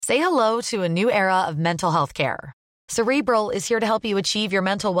Say hello to a new era of mental health care. Cerebral is here to help you achieve your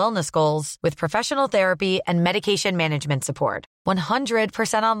mental wellness goals with professional therapy and medication management support.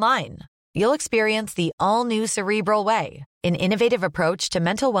 100% online. You'll experience the all-new Cerebral Way, an innovative approach to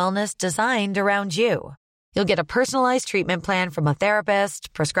mental wellness designed around you. You'll get a personalized treatment plan from a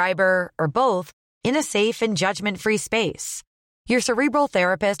therapist, prescriber, or both in a safe and judgment-free space. Your Cerebral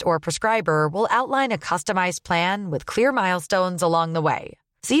therapist or prescriber will outline a customized plan with clear milestones along the way,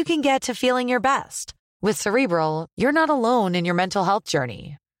 so you can get to feeling your best. With Cerebral, you're not alone in your mental health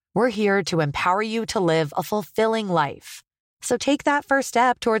journey. We're here to empower you to live a fulfilling life. So take that first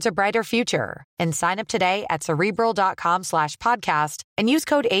step towards a brighter future and sign up today at Cerebral.com/podcast and use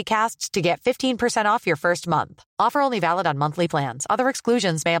code ACAST to get 15% off your first month. Offer only valid on monthly plans. Other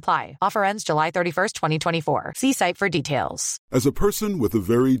exclusions may apply. Offer ends July 31st, 2024. See site for details. As a person with a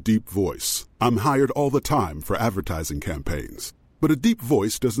very deep voice, I'm hired all the time for advertising campaigns. But a deep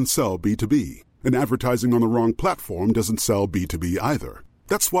voice doesn't sell B2B. And advertising on the wrong platform doesn't sell B2B either.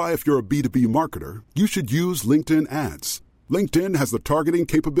 That's why if you're a B2B marketer, you should use LinkedIn ads. LinkedIn has the targeting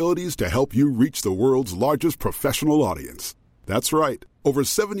capabilities to help you reach the world's largest professional audience. That's right, over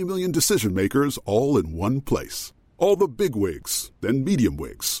 70 million decision makers all in one place. All the big wigs, then medium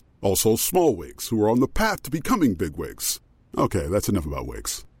wigs, also small wigs who are on the path to becoming big wigs. Okay, that's enough about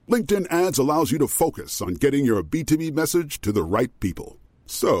wigs. LinkedIn ads allows you to focus on getting your B2B message to the right people.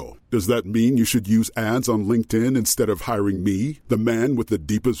 So, does that mean you should use ads on LinkedIn instead of hiring me, the man with the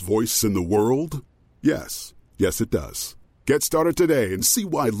deepest voice in the world? Yes. Yes, it does. Get started today and see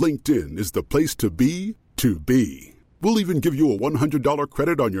why LinkedIn is the place to be to be. We'll even give you a $100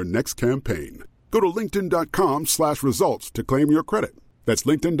 credit on your next campaign. Go to linkedin.com/results to claim your credit. That's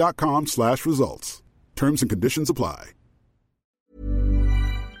linkedin.com/results. Terms and conditions apply.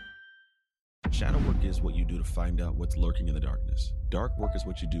 Shadow work is what you do to find out what's lurking in the darkness. Dark work is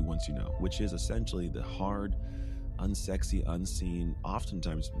what you do once you know, which is essentially the hard, unsexy, unseen,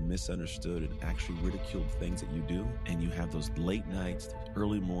 oftentimes misunderstood and actually ridiculed things that you do. And you have those late nights,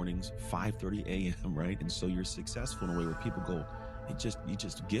 early mornings, 5:30 a.m., right? And so you're successful in a way where people go, you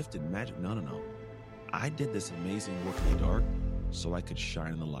just gifted magic. No. I did this amazing work in the dark so I could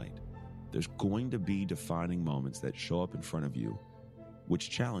shine in the light. There's going to be defining moments that show up in front of you which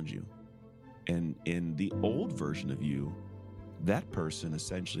challenge you. And in the old version of you, that person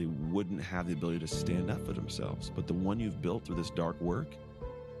essentially wouldn't have the ability to stand up for themselves. But the one you've built through this dark work,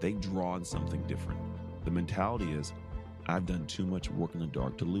 they draw on something different. The mentality is, I've done too much work in the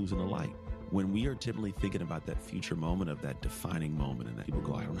dark to lose in the light. When we are typically thinking about that future moment of that defining moment, and that people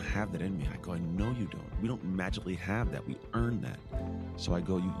go, I don't have that in me. I go, I know you don't. We don't magically have that. We earn that. So I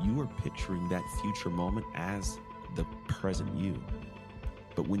go, you are picturing that future moment as the present you.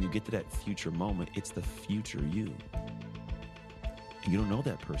 But when you get to that future moment, it's the future you. And you don't know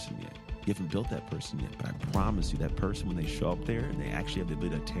that person yet. You haven't built that person yet. But I promise you, that person, when they show up there and they actually have the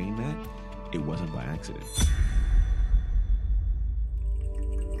ability to attain that, it wasn't by accident.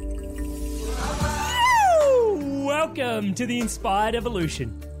 Welcome to the Inspired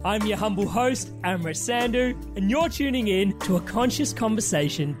Evolution. I'm your humble host, Amrit Sandhu, and you're tuning in to a conscious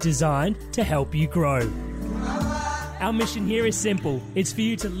conversation designed to help you grow. Our mission here is simple. It's for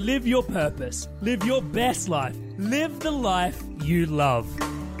you to live your purpose, live your best life, live the life you love.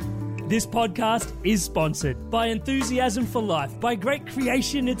 This podcast is sponsored by Enthusiasm for Life, by Great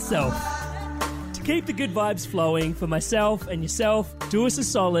Creation itself. To keep the good vibes flowing for myself and yourself, do us a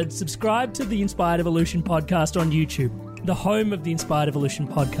solid, subscribe to the Inspired Evolution podcast on YouTube, the home of the Inspired Evolution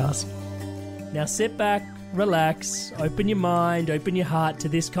podcast. Now sit back, relax, open your mind, open your heart to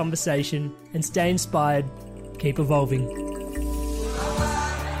this conversation, and stay inspired. Keep evolving.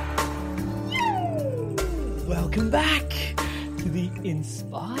 Welcome back to the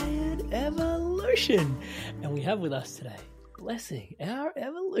Inspired Evolution. And we have with us today, blessing our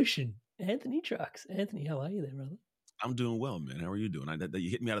evolution, Anthony Trucks. Anthony, how are you there, brother? I'm doing well, man. How are you doing? You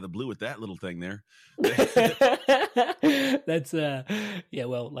hit me out of the blue with that little thing there. That's yeah.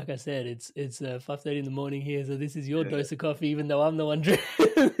 Well, like I said, it's 5:30 in the morning here, so this is your dose of coffee, even though I'm the one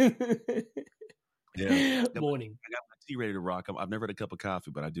drinking. Yeah. Morning. I got my tea ready to rock. I've never had a cup of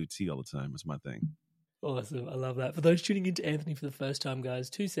coffee, but I do tea all the time. It's my thing. Awesome. I love that. For those tuning into Anthony for the first time, guys,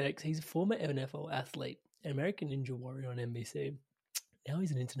 2 secs. He's a former NFL athlete, an American Ninja Warrior on NBC. Now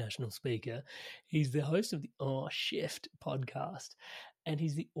he's an international speaker. He's the host of the Shift podcast, and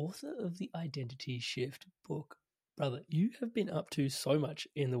he's the author of the Identity Shift book. Brother, you have been up to so much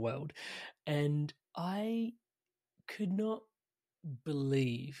in the world, and I could not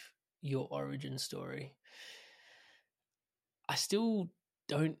believe your origin story. I still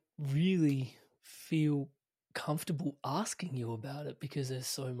don't really feel comfortable asking you about it because there's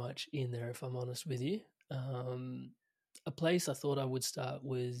so much in there, if I'm honest with you. A place I thought I would start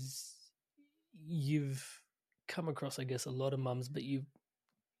was, you've come across, I guess, a lot of mums, but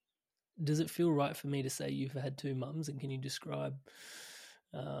does it feel right for me to say you've had 2 mums, and can you describe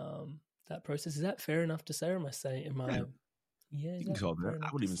that process? Is that fair enough to say, or am I you can call that. I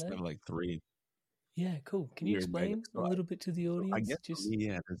would even say like 3. Yeah, cool. Can you explain a little bit to the audience? I guess for me,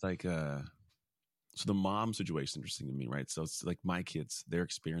 there's like so the mom situation is interesting to me, right? So it's like my kids, their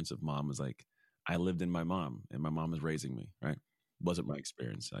experience of mom was like, I lived in my mom and my mom was raising me, right? Wasn't my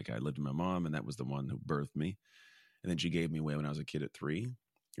experience. Like I lived in my mom and that was the one who birthed me. And then she gave me away when I was a kid at 3.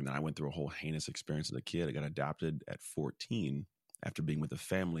 And then I went through a whole heinous experience as a kid. I got adopted at 14 after being with a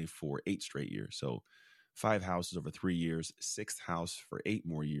family for 8 straight years. So 5 houses over 3 years, 6th house for 8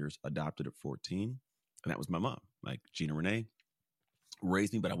 more years, adopted at 14. And that was my mom, like Gina Renee,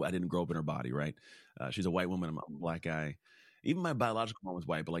 raised me, but I didn't grow up in her body, right? She's a white woman, I'm a black guy. Even my biological mom was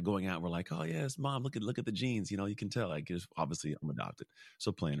white, but like going out, we're like, oh yes, mom, look at the genes. You know, you can tell. Like, obviously, I'm adopted,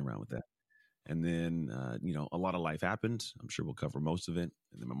 so playing around with that. And then, a lot of life happened. I'm sure we'll cover most of it.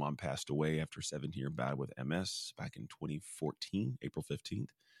 And then my mom passed away after 7-year battle with MS back in 2014, April 15th.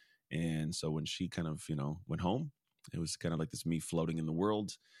 And so when she kind of, went home, it was kind of like this me floating in the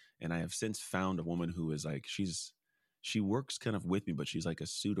world. And I have since found a woman who is like, she works kind of with me, but she's like a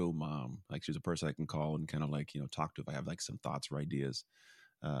pseudo mom. Like she's a person I can call and kind of like, talk to if I have like some thoughts or ideas,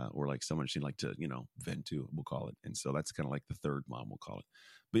 or like someone she'd like to, vent to, we'll call it. And so that's kind of like the third mom, we'll call it.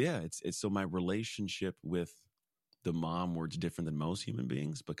 But yeah, it's so my relationship with the mom where it's different than most human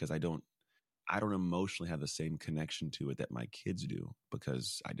beings because I don't emotionally have the same connection to it that my kids do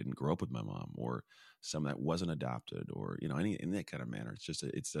because I didn't grow up with my mom or someone that wasn't adopted or, any in that kind of manner. It's just,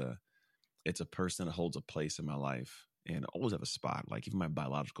 it's a person that holds a place in my life and always have a spot. Like even my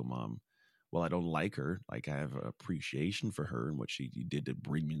biological mom, well, I don't like her. Like I have appreciation for her and what she did to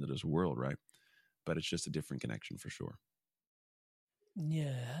bring me into this world. Right. But it's just a different connection for sure.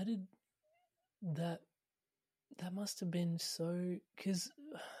 Yeah. How did that must have been so, because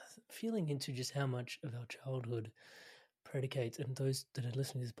feeling into just how much of our childhood predicates, and those that are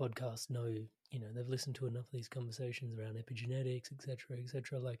listening to this podcast know, they've listened to enough of these conversations around epigenetics, et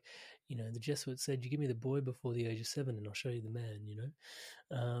cetera, like, the Jesuits said, you give me the boy before the age of 7 and I'll show you the man,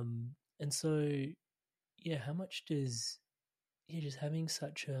 and so, yeah, how much does, just having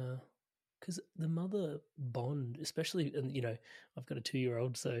such a, because the mother bond, especially, and I've got a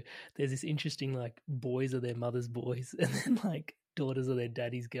 2-year-old, so there's this interesting, like, boys are their mother's boys, and then, like, daughters are their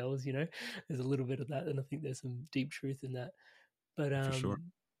daddy's girls, there's a little bit of that, and I think there's some deep truth in that. But, for sure.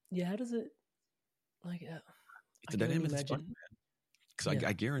 Yeah, how does it, like, it's a dynamic that's fun, man. Because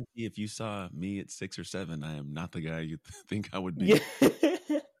I guarantee if you saw me at 6 or 7, I am not the guy you think I would be.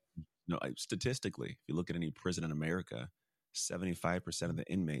 Yeah. Statistically, if you look at any prison in America, 75% of the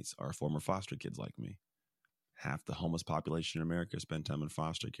inmates are former foster kids like me. Half the homeless population in America spend time in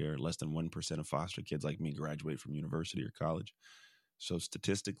foster care. Less than 1% of foster kids like me graduate from university or college. So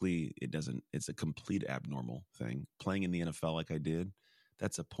statistically, it's a complete abnormal thing. Playing in the NFL like I did,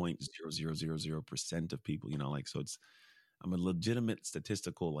 that's a 0.0000% of people, so I'm a legitimate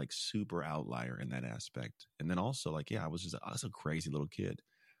statistical, like super outlier in that aspect. And then also like, I was a crazy little kid.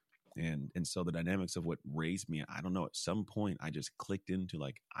 And so the dynamics of what raised me, I don't know, at some point I just clicked into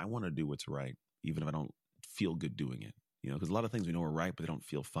like, I want to do what's right, even if I don't feel good doing it, because a lot of things we know are right, but they don't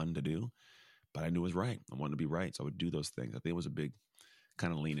feel fun to do. But I knew it was right. I wanted to be right. So I would do those things. I think it was a big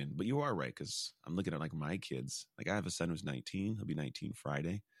kind of lean in. But you are right, because I'm looking at like my kids. Like I have a son who's 19. He'll be 19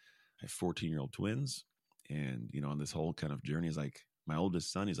 Friday. I have 14-year-old twins. And, on this whole kind of journey is like my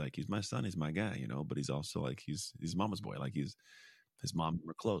oldest son, he's like, he's my son, he's my guy, but he's also like, he's mama's boy. Like his mom,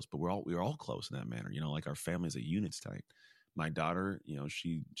 we're close, but we're all close in that manner. Like our family's a unit's tight. My daughter,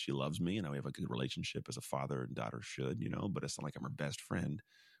 she loves me and we have a good relationship as a father and daughter should, but it's not like I'm her best friend.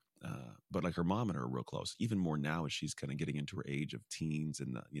 But like her mom and her are real close, even more now as she's kind of getting into her age of teens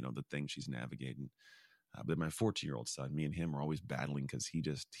and the things she's navigating. But my 14-year-old son, me and him are always battling because he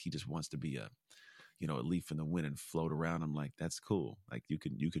just wants to be a leaf in the wind and float around. I'm like, that's cool. Like you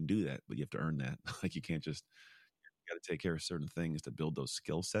can do that, but you have to earn that. Like you can't just, you got to take care of certain things to build those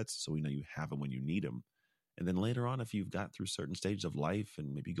skill sets. So you have them when you need them. And then later on, if you've got through certain stages of life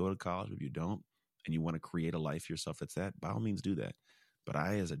and maybe you go to college, if you don't, and you want to create a life for yourself that's that, by all means do that. But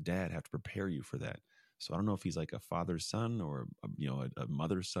I, as a dad, have to prepare you for that. So I don't know if he's like a father's son or, a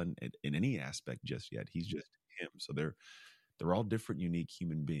mother's son in any aspect just yet. He's just him. So they're all different, unique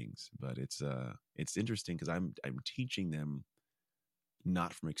human beings. But it's interesting because I'm teaching them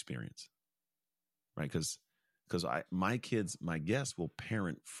not from experience, right? Because my kids, my guests will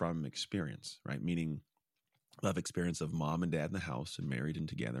parent from experience, right? Meaning love experience of mom and dad in the house and married and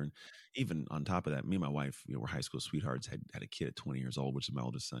together. And even on top of that, me and my wife, we're high school sweethearts, had a kid at 20 years old, which is my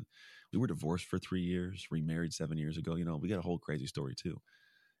oldest son. We were divorced for 3 years, remarried 7 years ago. We got a whole crazy story too.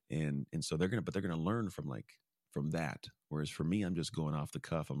 And so they're going to learn from that. Whereas for me, I'm just going off the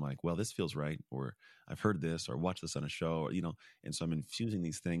cuff. I'm like, well, this feels right. Or I've heard this or watched this on a show, or, and so I'm infusing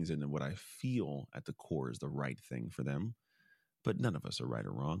these things into what I feel at the core is the right thing for them. But none of us are right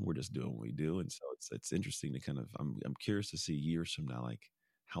or wrong. We're just doing what we do. And so it's interesting to I'm curious to see years from now, like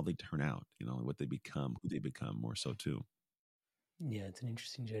how they turn out, what they become, who they become more so too. Yeah, it's an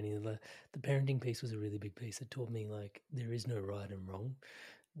interesting journey. The parenting piece was a really big piece. It taught me like there is no right and wrong.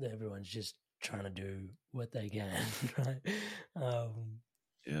 Everyone's just trying to do what they can, right?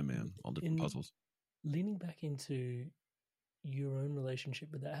 Yeah, man, all different puzzles. Leaning back into your own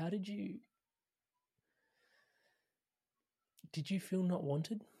relationship with that, how did you feel not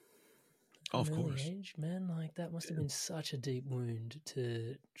wanted? Oh, of course. Age, man, like that must have been such a deep wound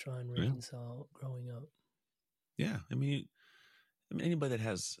to try and reconcile growing up. Yeah, I mean, anybody that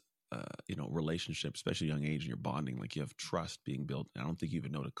has relationship, especially young age, and you're bonding, like you have trust being built. I don't think you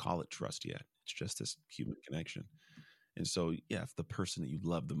even know to call it trust yet. It's just this human connection. And so, yeah, if the person that you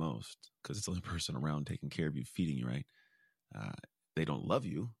love the most, because it's the only person around taking care of you, feeding you, right? They don't love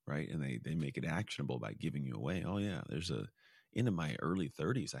you, right? And they make it actionable by giving you away. Oh yeah, into my early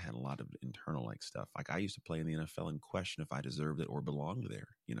 30s, I had a lot of internal like stuff. Like I used to play in the NFL and question if I deserved it or belonged there,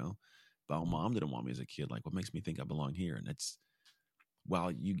 But my mom didn't want me as a kid. Like, what makes me think I belong here? And it's,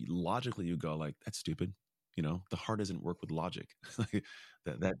 while you logically you go like, that's stupid. The heart doesn't work with logic.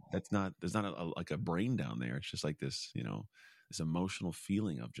 There's not like a brain down there. It's just like this, this emotional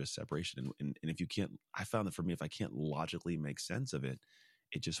feeling of just separation. And if you can't, I found that for me, if I can't logically make sense of it,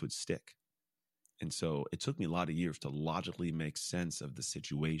 it just would stick. And so it took me a lot of years to logically make sense of the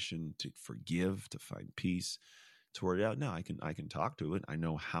situation, to forgive, to find peace, to where now I can talk to it. I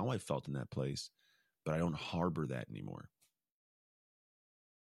know how I felt in that place, but I don't harbor that anymore.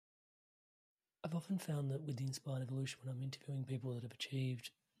 I've often found that with the Inspired Evolution, when I'm interviewing people that have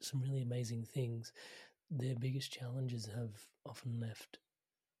achieved some really amazing things, their biggest challenges have often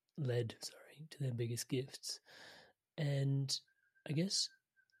led to their biggest gifts. And I guess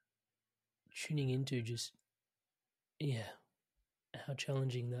tuning into just, how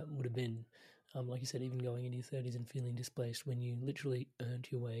challenging that would have been. Like you said, even going into your 30s and feeling displaced when you literally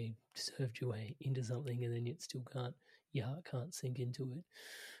earned your way, deserved your way into something, and then it still your heart can't sink into it.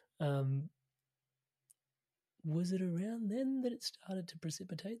 Was it around then that it started to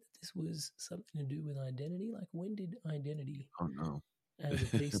precipitate that this was something to do with identity? Like, when did identity as a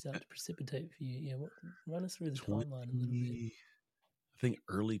piece start to precipitate for you? Yeah, run us through the timeline a little bit. I think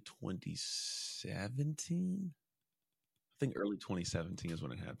early 2017. I think early 2017 is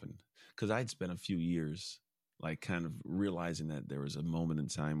when it happened. Because I'd spent a few years like kind of realizing that there was a moment in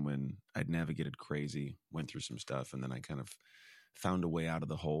time when I'd navigated crazy, went through some stuff, and then I kind of found a way out of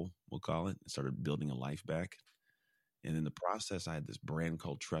the hole, we'll call it, and started building a life back. And in the process, I had this brand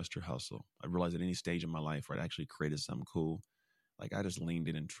called Trust Your Hustle. I realized at any stage in my life where I'd actually created something cool, like I just leaned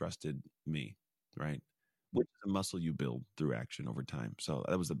in and trusted me, right? Which is a muscle you build through action over time. So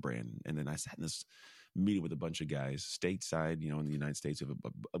that was the brand. And then I sat in this meeting with a bunch of guys stateside, in the United States, of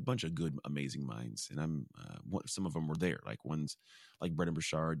a bunch of good, amazing minds. And some of them were there, like ones like Brendan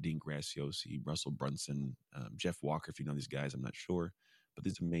Burchard, Dean Graziosi, Russell Brunson, Jeff Walker, if you know these guys, I'm not sure, but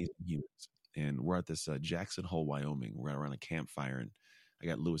these amazing humans. And we're at this Jackson Hole, Wyoming. We're around a campfire, and I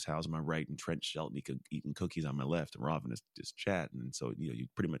got Lewis Howes on my right and Trent Shelton eating cookies on my left, and we're having this chat. And so, you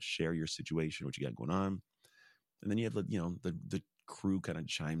pretty much share your situation, what you got going on. And then you have the crew kind of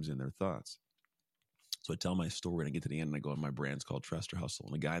chimes in their thoughts. So I tell my story and I get to the end and I go, my brand's called Trust Your Hustle.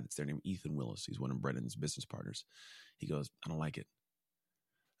 And the guy that's there named Ethan Willis, he's one of Brendan's business partners. He goes, I don't like it.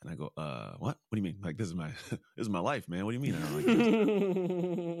 And I go, what? What do you mean? Like, this is my life, man. What do you mean I don't like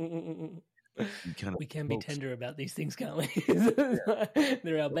it? We can be tender about these things, can't we?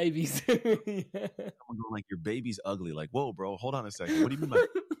 They're our babies. Someone going like, your baby's ugly. Like, whoa, bro, hold on a second. What do you mean by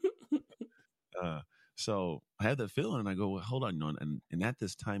So I had that feeling, and I go, well, hold on, and at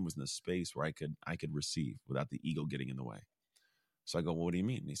this time was in a space where I could receive without the ego getting in the way. So I go, well, what do you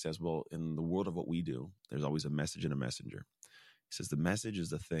mean? And he says, well, in the world of what we do, there's always a message and a messenger. He says the message is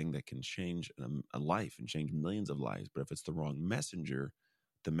the thing that can change a life and change millions of lives. But if it's the wrong messenger,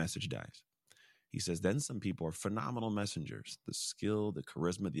 the message dies. He says then some people are phenomenal messengers, the skill, the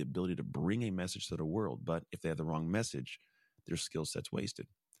charisma, the ability to bring a message to the world. But if they have the wrong message, their skill set's wasted.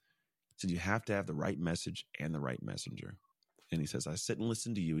 So you have to have the right message and the right messenger. And he says, I sit and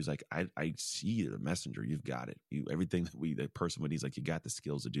listen to you. He's like, I see the messenger. You've got it. Everything that the person would, he's like, you got the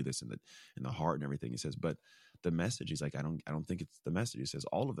skills to do this in the heart and everything. He says, but the message, he's like, I don't think it's the message. He says,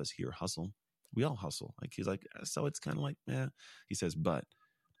 all of us here hustle. We all hustle. Like, he's like, so it's kind of like, yeah. He says, but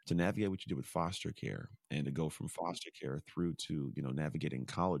to navigate what you do with foster care and to go from foster care through to, navigating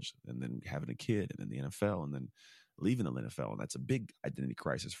college and then having a kid and then the NFL and then leaving the NFL. And that's a big identity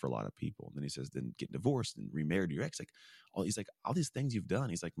crisis for a lot of people. And then he says, then get divorced and remarried to your ex. He's like, all these things you've done.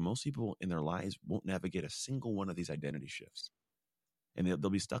 He's like, most people in their lives won't navigate a single one of these identity shifts. And they'll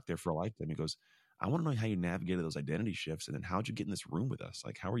be stuck there for a lifetime. He goes, I want to know how you navigated those identity shifts. And then how'd you get in this room with us?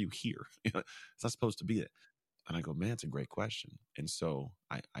 Like, how are you here? It's not supposed to be it. And I go, man, it's a great question. And so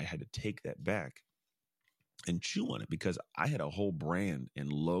I had to take that back and chew on it, because I had a whole brand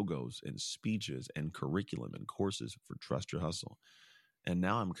and logos and speeches and curriculum and courses for Trust Your Hustle. And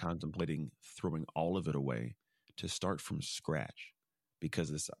now I'm contemplating throwing all of it away to start from scratch, because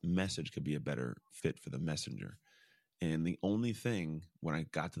this message could be a better fit for the messenger. And the only thing when I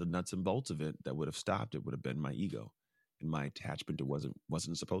got to the nuts and bolts of it that would have stopped it would have been my ego and my attachment to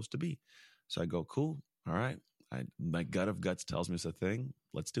wasn't supposed to be. So I go, cool. All right. My gut of guts tells me it's a thing.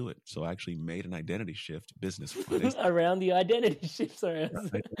 Let's do it. So I actually made an identity shift business-wise. Around the identity shifts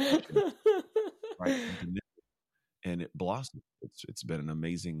around. Right. And it blossomed. It's been an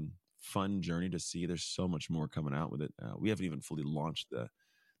amazing, fun journey to see. There's so much more coming out with it. We haven't even fully launched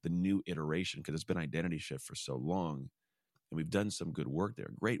the new iteration, because it's been identity shift for so long. And we've done some good work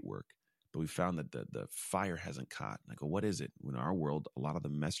there, great work. But we found that the fire hasn't caught. And I go, what is it? In our world, a lot of the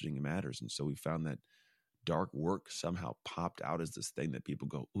messaging matters. And so we found that dark work somehow popped out as this thing that people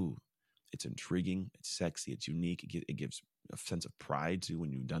go, ooh, it's intriguing, it's sexy, it's unique. It gives a sense of pride to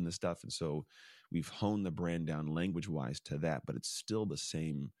when you've done this stuff. And so we've honed the brand down language-wise to that, but it's still the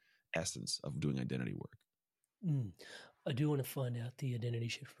same essence of doing identity work. I do want to find out the identity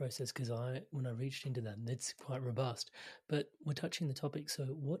shift process, because when I reached into that, it's quite robust. But we're touching the topic. So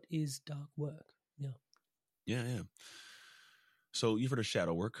what is dark work? Yeah. So you've heard of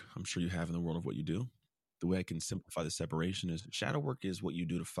shadow work. I'm sure you have in the world of what you do. The way I can simplify the separation is shadow work is what you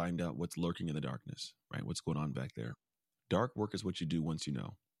do to find out what's lurking in the darkness, right? What's going on back there. Dark work is what you do once you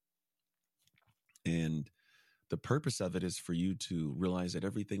know. And the purpose of it is for you to realize that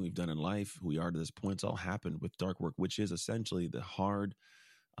everything we've done in life, who we are to this point, it's all happened with dark work, which is essentially the hard,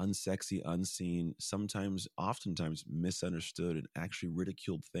 unsexy, unseen, oftentimes misunderstood and actually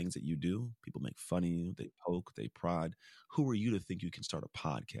ridiculed things that you do. People make fun of you, they poke, they prod. Who are you to think you can start a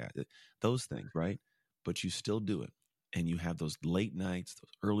podcast? Those things, right? But you still do it. And you have those late nights, those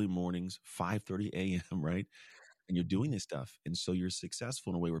early mornings, 5:30 a.m., right? And you're doing this stuff. And so you're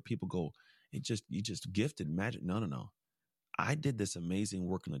successful in a way where people go, you just gifted magic. No. I did this amazing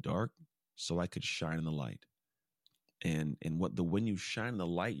work in the dark so I could shine in the light. And when you shine in the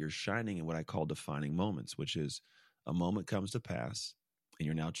light, you're shining in what I call defining moments, which is a moment comes to pass and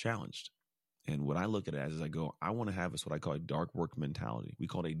you're now challenged. And what I look at it as is I go, I want to have what I call a dark work mentality. We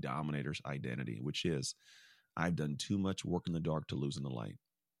call it a dominator's identity, which is I've done too much work in the dark to lose in the light.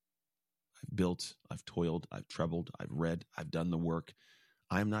 I've built, I've toiled, I've trebled, I've read, I've done the work.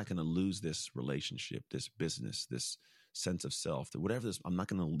 I'm not going to lose this relationship, this business, this sense of self, I'm not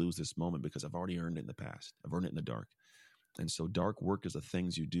going to lose this moment because I've already earned it in the past. I've earned it in the dark. And so dark work is the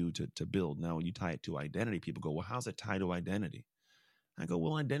things you do to build. Now, when you tie it to identity, people go, well, how's it tied to identity? I go,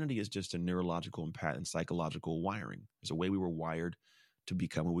 well, identity is just a neurological and psychological wiring. There's a way we were wired to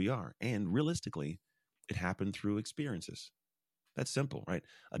become who we are. And realistically, it happened through experiences. That's simple, right?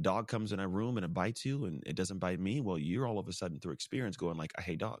 A dog comes in a room and it bites you and it doesn't bite me. Well, you're all of a sudden through experience going like, I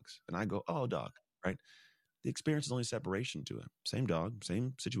hate dogs. And I go, oh, dog, right? The experience is only separation to it. Same dog,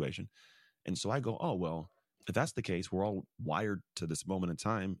 same situation. And so I go, oh, well, if that's the case, we're all wired to this moment in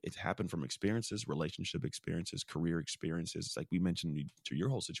time. It's happened from experiences, relationship experiences, career experiences. It's like we mentioned to your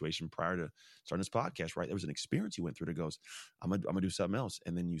whole situation prior to starting this podcast, right? There was an experience you went through that goes, I'm gonna do something else.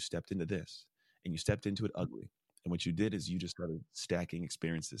 And then you stepped into this and you stepped into it ugly. And what you did is you just started stacking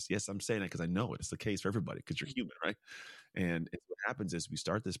experiences. Yes, I'm saying that because I know it. It's the case for everybody because you're human, right? And what happens is we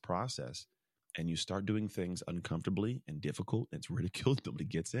start this process and you start doing things uncomfortably and difficult. And it's ridiculed. Nobody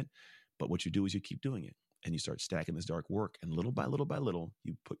gets it. But what you do is you keep doing it. And you start stacking this dark work. And little by little by little,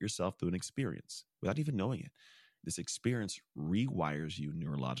 you put yourself through an experience without even knowing it. This experience rewires you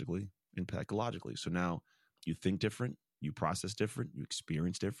neurologically and psychologically. So now you think different, you process different, you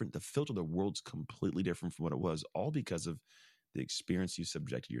experience different. The filter of the world's completely different from what it was, all because of the experience you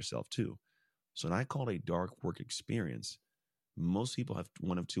subjected yourself to. So when I call it a dark work experience, most people have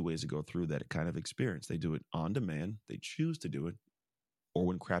one of two ways to go through that kind of experience. They do it on demand, they choose to do it, or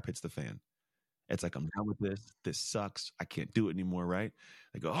when crap hits the fan. It's like, I'm done with this. This sucks. I can't do it anymore, right?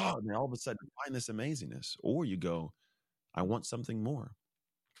 They go, oh, and then all of a sudden find this amazingness. Or you go, I want something more.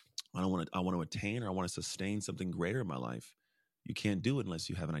 I want to attain, or I want to sustain something greater in my life. You can't do it unless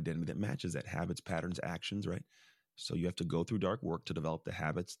you have an identity that matches that: habits, patterns, actions, right? So you have to go through dark work to develop the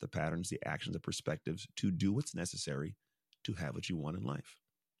habits, the patterns, the actions, the perspectives to do what's necessary to have what you want in life.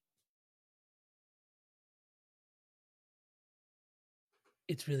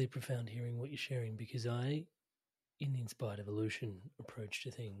 It's really profound hearing what you're sharing, because I, in the Inspired Evolution approach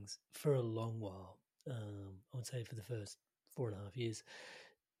to things, for a long while, I would say for the first 4.5 years,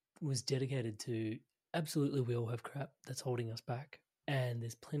 was dedicated to absolutely we all have crap that's holding us back. And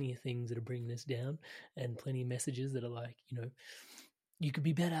there's plenty of things that are bringing us down, and plenty of messages that are like, you could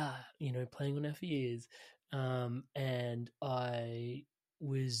be better, playing on our fears. And I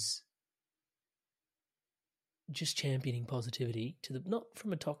was just championing positivity not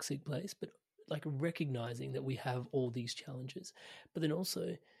from a toxic place, but like recognizing that we have all these challenges. But then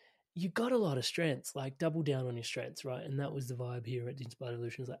also, you got a lot of strengths, like double down on your strengths, right? And that was the vibe here at the Inspired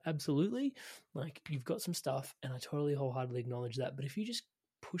Evolution. It's like, absolutely, like you've got some stuff, and I totally wholeheartedly acknowledge that. But if you just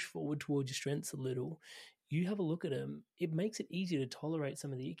push forward towards your strengths a little, you have a look at them, it makes it easier to tolerate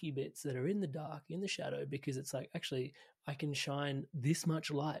some of the icky bits that are in the dark, in the shadow, because it's like, actually, I can shine this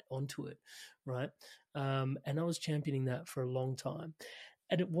much light onto it, right? And I was championing that for a long time.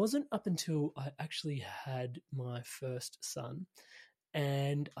 And it wasn't up until I actually had my first son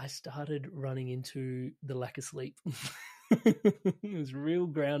and I started running into the lack of sleep. It was real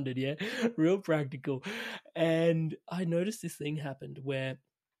grounded, yeah, real practical. And I noticed this thing happened where,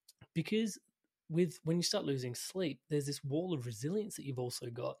 because when you start losing sleep, there's this wall of resilience that you've also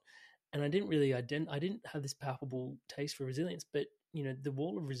got. And I didn't have this palpable taste for resilience, but the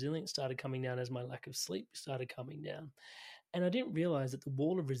wall of resilience started coming down as my lack of sleep started coming down. And I didn't realize that the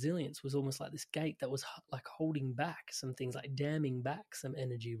wall of resilience was almost like this gate that was like holding back some things, like damming back some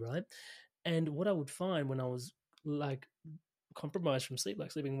energy, right? And what I would find when I was like compromised from sleep,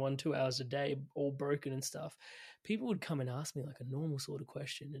 like sleeping 1-2 hours a day, all broken and stuff, people would come and ask me like a normal sort of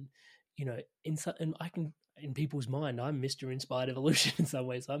question. And, and I can, in people's mind, I'm Mr. Inspired Evolution in some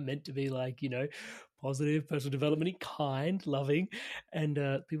ways. I'm meant to be like, positive, personal development, kind, loving. And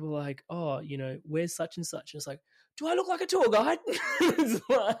people are like, oh, where's such and such? And it's like, do I look like a tour guide? It's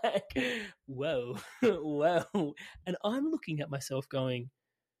like, whoa. And I'm looking at myself going,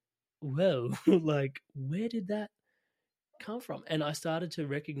 whoa, like, where did that come from? And I started to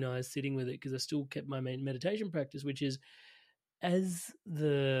recognize, sitting with it, because I still kept my main meditation practice, which is as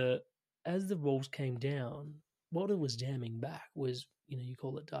the walls came down, what it was damming back was, you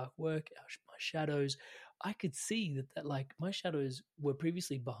call it dark work, my shadows. I could see that like my shadows were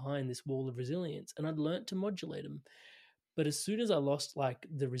previously behind this wall of resilience, and I'd learnt to modulate them. But as soon as I lost like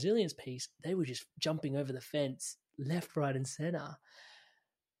the resilience piece, they were just jumping over the fence left, right, and center.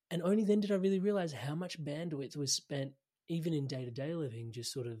 And only then did I really realize how much bandwidth was spent, even in day-to-day living,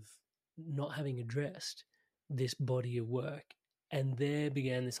 just sort of not having addressed this body of work. And there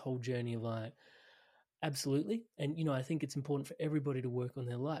began this whole journey of like, absolutely. And, I think it's important for everybody to work on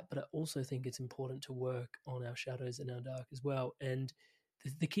their light, but I also think it's important to work on our shadows and our dark as well. And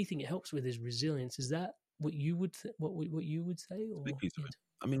the key thing it helps with is resilience. Is that what you would what you would say? Or, big piece of it.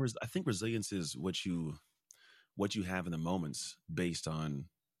 I mean, I think resilience is what you have in the moments based on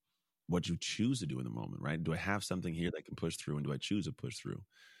what you choose to do in the moment, right? Do I have something here that can push through, and do I choose to push through?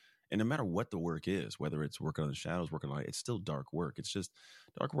 And no matter what the work is, whether it's working on the shadows, working on light, it's still dark work. It's just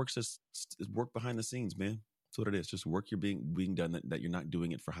dark work's just work behind the scenes, man. That's what it is. Just work you're being done that you're not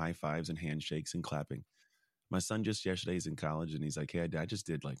doing it for high fives and handshakes and clapping. My son just yesterday is in college, and he's like, hey, I just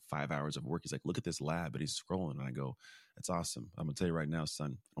did like 5 hours of work. He's like, look at this lab. And he's scrolling. And I go, that's awesome. I'm going to tell you right now,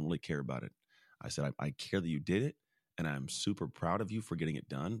 son, I don't really care about it. I said, I care that you did it, and I'm super proud of you for getting it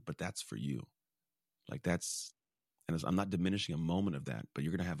done, but that's for you. Like and I'm not diminishing a moment of that, but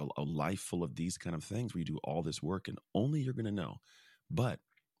you're going to have a life full of these kind of things where you do all this work, and only you're going to know. But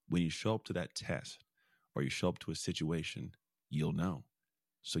when you show up to that test, or you show up to a situation, you'll know.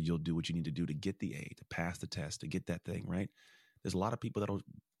 So you'll do what you need to do to get the A, to pass the test, to get that thing, right? There's a lot of people that'll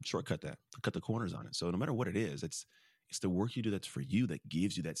shortcut that, cut the corners on it. So no matter what it is, it's the work you do that's for you that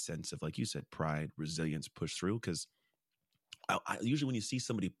gives you that sense of, like you said, pride, resilience, push through. Because I usually when you see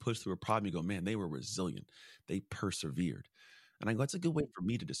somebody push through a problem, you go, man, they were resilient. They persevered. And I go, that's a good way for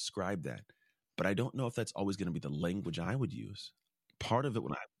me to describe that. But I don't know if that's always going to be the language I would use. Part of it,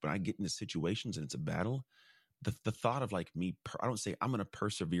 when I get into situations and it's a battle, the thought of like me, I don't say I'm going to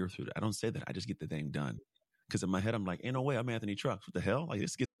persevere through it. I don't say that. I just get the thing done. Because in my head, I'm like, ain't no way I'm Anthony Trucks. What the hell? Like,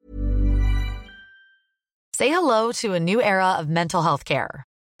 this gets. Say hello to a new era of mental health care.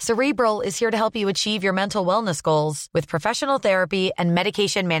 Cerebral is here to help you achieve your mental wellness goals with professional therapy and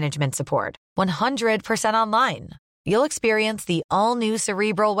medication management support. 100% online. You'll experience the all-new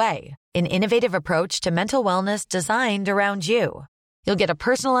Cerebral Way, an innovative approach to mental wellness designed around you. You'll get a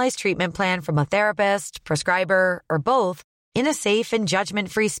personalized treatment plan from a therapist, prescriber, or both in a safe and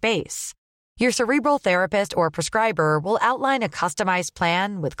judgment-free space. Your Cerebral therapist or prescriber will outline a customized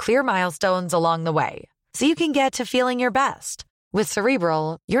plan with clear milestones along the way, so you can get to feeling your best. With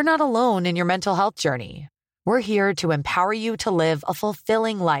Cerebral, you're not alone in your mental health journey. We're here to empower you to live a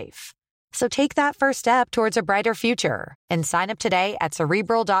fulfilling life. So take that first step towards a brighter future and sign up today at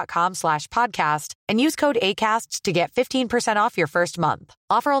Cerebral.com/podcast and use code ACAST to get 15% off your first month.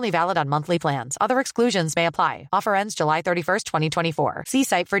 Offer only valid on monthly plans. Other exclusions may apply. Offer ends July 31st, 2024. See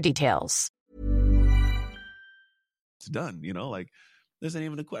site for details. It's done, like, this ain't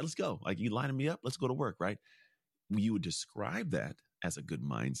even the question. Let's go. Like, you lining me up, let's go to work, right? You would describe that as a good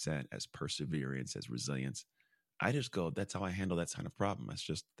mindset, as perseverance, as resilience. I just go, that's how I handle that kind of problem.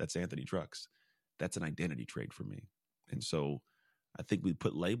 That's Anthony Trucks. That's an identity trait for me. And so I think we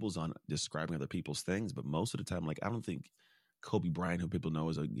put labels on describing other people's things, but most of the time, like, I don't think Kobe Bryant, who people know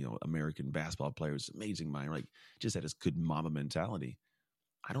as a American basketball player, is amazing mind, like, just had this good mama mentality.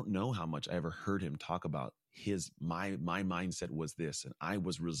 I don't know how much I ever heard him talk about my mindset was this, and I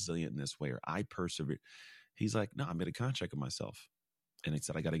was resilient in this way, or I persevered. He's like, no, I made a contract with myself. And he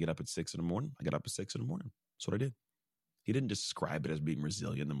said, I got to get up at 6 a.m. I got up at 6 a.m. That's what I did. He didn't describe it as being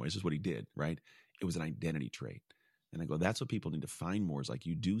resilient. It's just what he did, right? It was an identity trait. And I go, that's what people need to find more, is like,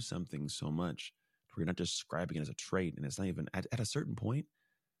 you do something so much where you're not describing it as a trait. And it's not even at a certain point.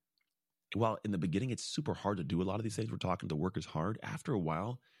 While in the beginning, it's super hard to do a lot of these things. We're talking, the work is hard. After a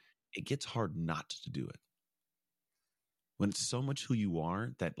while, it gets hard not to do it. When it's so much who you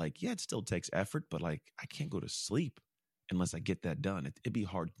are that, like, yeah, it still takes effort, but like, I can't go to sleep unless I get that done. It'd be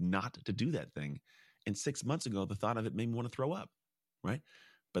hard not to do that thing. And 6 months ago, the thought of it made me want to throw up, right?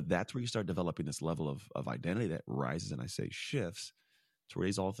 But that's where you start developing this level of identity that rises, and I say shifts, to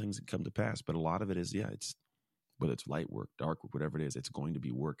raise all things that come to pass. But a lot of it is, it's whether it's light work, dark work, whatever it is, it's going to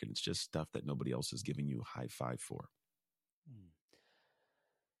be work, and it's just stuff that nobody else is giving you a high five for.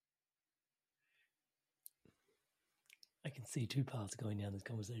 I can see two paths going down this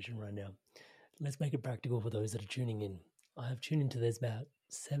conversation right now. Let's make it practical for those that are tuning in. I have tuned into, there's about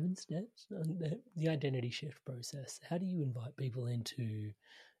 7 steps on the identity shift process. How do you invite people into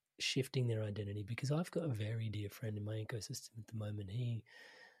shifting their identity? Because I've got a very dear friend in my ecosystem at the moment. He,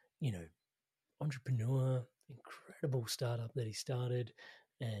 entrepreneur, incredible startup that he started,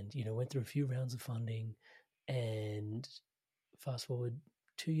 and, went through a few rounds of funding, and fast forward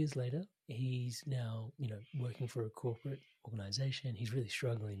 2 years later, he's now, working for a corporate organization. He's really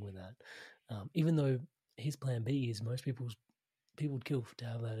struggling with that. Even though his plan B is most people would kill to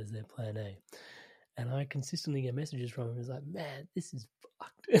have that as their plan A. And I consistently get messages from him. He's like, man, this is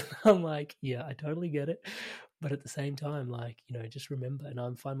fucked. And I'm like, yeah, I totally get it. But at the same time, like, just remember, and I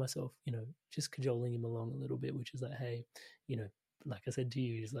find myself, just cajoling him along a little bit, which is like, hey, like I said to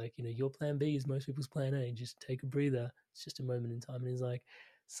you, is like, your plan B is most people's plan A. Just take a breather. It's just a moment in time. And he's like,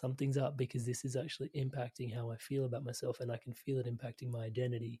 something's up, because this is actually impacting how I feel about myself, and I can feel it impacting my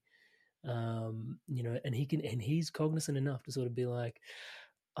identity. And he's cognizant enough to sort of be like,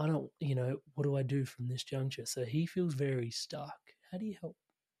 I don't, what do I do from this juncture? So he feels very stuck. How do you help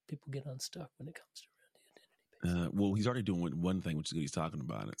people get unstuck when it comes to around the identity piece? Well, he's already doing one thing, which is good. He's talking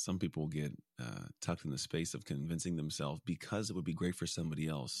about it. Some people get tucked in the space of convincing themselves, because it would be great for somebody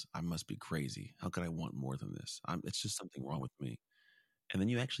else, I must be crazy. How could I want more than this? It's just something wrong with me. And then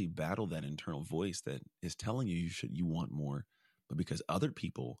you actually battle that internal voice that is telling you you want more, but because other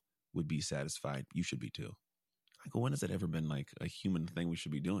people would be satisfied, you should be too. I go, when has that ever been like a human thing we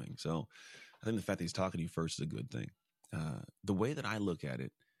should be doing? So I think the fact that he's talking to you first is a good thing. The way that I look at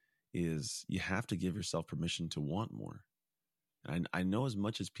it is, you have to give yourself permission to want more. And I know, as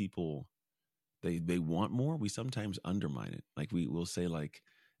much as people, they want more, we sometimes undermine it. Like we'll say oh,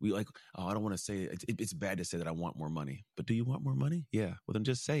 I don't want to say it. It's bad to say that I want more money, but do you want more money? Yeah. Well, then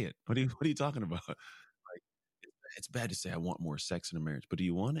just say it. What are you talking about? Like, it's bad to say I want more sex in a marriage, but do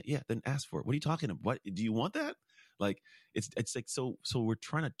you want it? Yeah. Then ask for it. What are you talking about? What do you want that? Like, it's like, so we're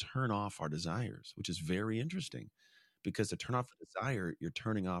trying to turn off our desires, which is very interesting, because to turn off the desire, you're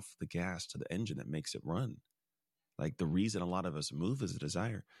turning off the gas to the engine that makes it run. Like, the reason a lot of us move is a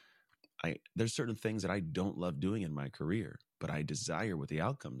desire. There's certain things that I don't love doing in my career, but I desire what the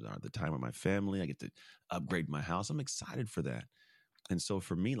outcomes are. The time with my family, I get to upgrade my house. I'm excited for that. And so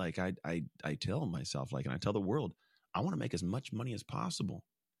for me, like, I tell myself, like, and I tell the world, I want to make as much money as possible,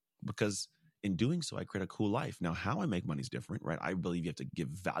 because in doing so, I create a cool life. Now, how I make money is different, right? I believe you have to give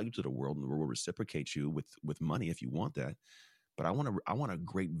value to the world, and the world will reciprocate you with money if you want that. But I want a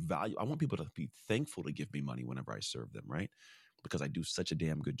great value. I want people to be thankful to give me money whenever I serve them, right? Because I do such a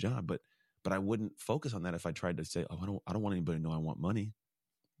damn good job. But I wouldn't focus on that if I tried to say, oh, I don't want anybody to know I want money.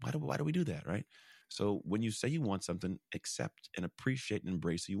 Why do we do that, right? So when you say you want something, accept and appreciate and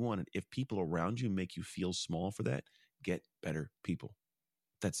embrace that you want it. If people around you make you feel small for that, get better people.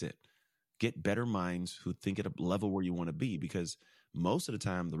 That's it. Get better minds who think at a level where you want to be, because most of the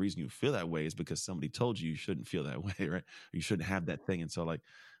time, the reason you feel that way is because somebody told you shouldn't feel that way, right? You shouldn't have that thing. And so like,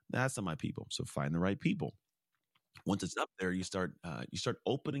 that's not my people. So find the right people. Once it's up there, you start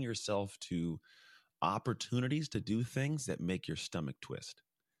opening yourself to opportunities to do things that make your stomach twist.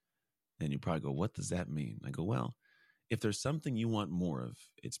 And you probably go, what does that mean? I go, well, if there's something you want more of,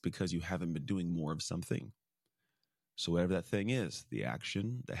 it's because you haven't been doing more of something. So whatever that thing is, the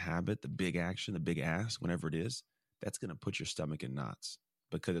action, the habit, the big action, the big ask, whenever it is, that's going to put your stomach in knots,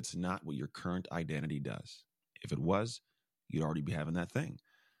 because it's not what your current identity does. If it was, you'd already be having that thing.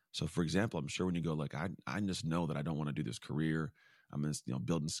 So for example, I'm sure when you go like, I just know that I don't want to do this career. I'm just,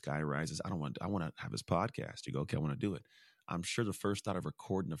 building sky rises. I want to have this podcast. You go, okay, I want to do it. I'm sure the first thought of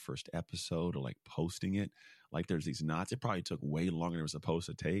recording the first episode or like posting it, like there's these knots. It probably took way longer than it was supposed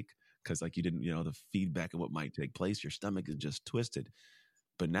to take, because like you didn't, the feedback of what might take place. Your stomach is just twisted.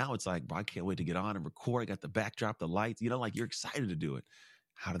 But now it's like, I can't wait to get on and record. I got the backdrop, the lights, like you're excited to do it.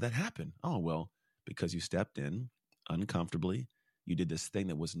 How did that happen? Oh, well, because you stepped in uncomfortably. You did this thing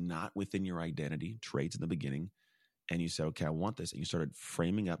that was not within your identity, traits in the beginning. And you said, okay, I want this. And you started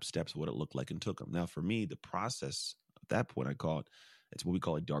framing up steps of what it looked like and took them. Now, for me, the process at that point, it's what we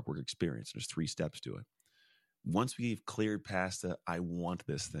call a dark work experience. There's 3 steps to it. Once we've cleared past the I want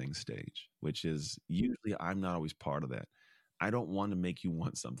this thing stage, which is usually I'm not always part of that. I don't want to make you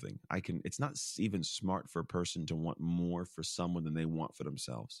want something. It's not even smart for a person to want more for someone than they want for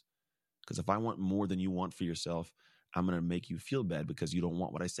themselves. Because if I want more than you want for yourself, I'm going to make you feel bad because you don't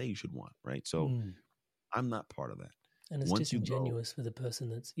want what I say you should want, right? So I'm not part of that. And it's disingenuous for the person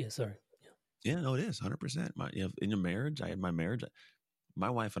that's, sorry. Yeah, no, it is 100%. In your marriage, my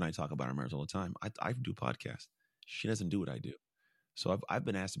wife and I talk about our marriage all the time. I do podcasts. She doesn't do what I do. So I've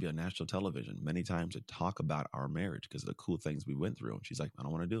been asked to be on national television many times to talk about our marriage because of the cool things we went through. And she's like, I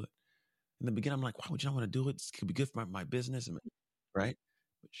don't want to do it. In the beginning, I'm like, why would you not want to do it? It could be good for my business, right?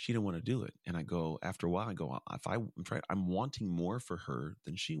 But she didn't want to do it. And I go, after a while, I'm wanting more for her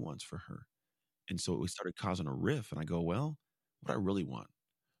than she wants for her. And so we started causing a rift. And I go, well, what do I really want?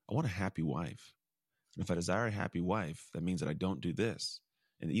 I want a happy wife. And if I desire a happy wife, that means that I don't do this.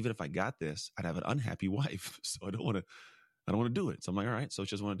 And even if I got this, I'd have an unhappy wife. So I don't want to do it. So I'm like, all right, so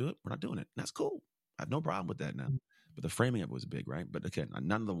she doesn't want to do it. We're not doing it. And that's cool. I have no problem with that now. But the framing of it was big, right? But again,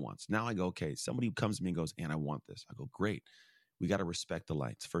 none of them wants. Now I go, okay, somebody comes to me and goes, and I want this. I go, great. We got to respect the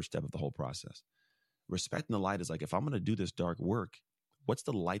light. It's the first step of the whole process. Respecting the light is like, if I'm going to do this dark work, what's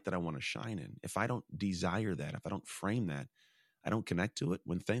the light that I want to shine in? If I don't desire that, if I don't frame that, I don't connect to it.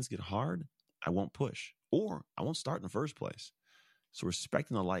 When things get hard, I won't push, or I won't start in the first place. So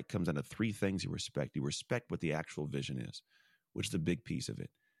respecting the light comes into 3 things you respect. You respect what the actual vision is, which is the big piece of it.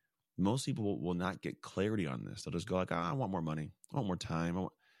 Most people will not get clarity on this. They'll just go like, I want more money. I want more time.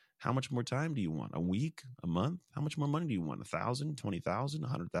 How much more time do you want? A week? A month? How much more money do you want? 1,000, 20,000,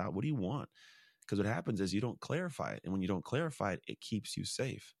 100,000? What do you want? Because what happens is you don't clarify it. And when you don't clarify it, it keeps you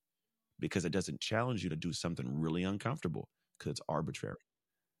safe because it doesn't challenge you to do something really uncomfortable because it's arbitrary.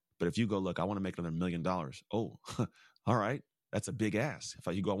 But if you go, look, I want to make another $1 million. Oh, all right. That's a big ask.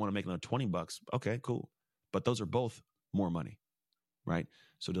 If you go, I want to make another $20. Okay, cool. But those are both more money, right?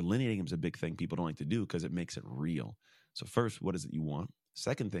 So delineating is a big thing people don't like to do because it makes it real. So first, what is it you want?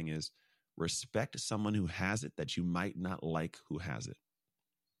 Second thing is respect someone who has it that you might not like who has it.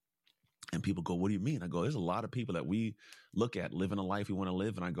 And people go, what do you mean? I go, there's a lot of people that we look at living a life we want to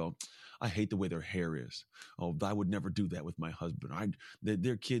live. And I go, I hate the way their hair is. Oh, I would never do that with my husband.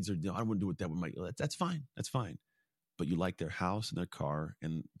 Their kids are, I wouldn't do it that with my, that's fine. That's fine. But you like their house and their car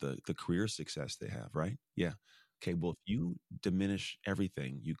and the career success they have, right? Yeah. Okay. Well, if you diminish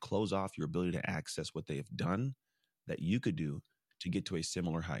everything, you close off your ability to access what they have done that you could do to get to a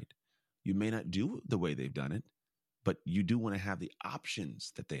similar height. You may not do the way they've done it, but you do want to have the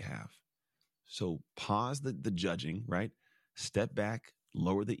options that they have. So pause the judging, right? Step back,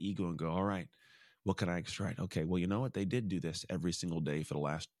 lower the ego and go, all right, what can I extract? Okay, well, you know what? They did do this every single day for the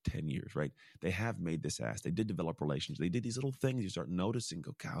last 10 years, right? They have made this ask. They did develop relations. They did these little things. You start noticing,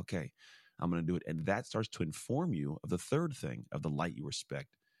 go, okay, I'm going to do it. And that starts to inform you of the third thing, of the light you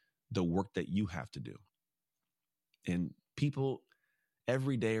respect, the work that you have to do. And people,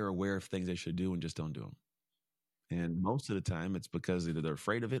 every day are aware of things they should do and just don't do them. And most of the time, it's because either they're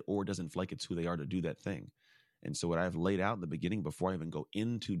afraid of it or it doesn't feel like it's who they are to do that thing. And so what I've laid out in the beginning, before I even go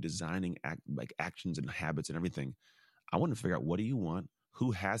into designing actions and habits and everything, I want to figure out, what do you want?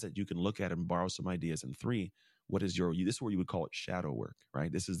 Who has it? You can look at and borrow some ideas. And 3, what is this is where you would call it shadow work,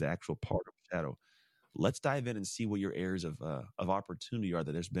 right? This is the actual part of shadow. Let's dive in and see what your areas of opportunity are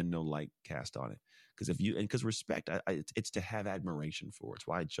that there's been no light cast on it. Because respect, it's to have admiration for. It's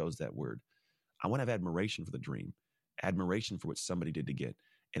why I chose that word. I want to have admiration for the dream, admiration for what somebody did to get,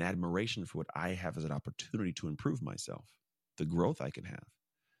 and admiration for what I have as an opportunity to improve myself, the growth I can have.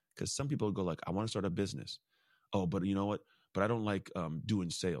 Because some people go like, I want to start a business. Oh, but you know what? But I don't like doing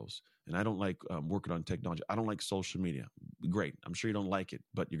sales, and I don't like working on technology. I don't like social media. Great. I'm sure you don't like it,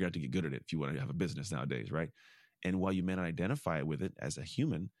 but you're going to have to get good at it if you want to have a business nowadays, right? And while you may not identify with it as a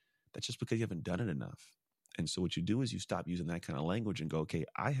human, that's just because you haven't done it enough. And so what you do is you stop using that kind of language and go, okay,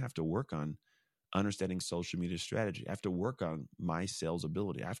 I have to work on understanding social media strategy. I have to work on my sales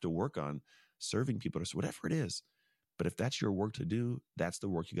ability. I have to work on serving people, so whatever it is. But if that's your work to do, that's the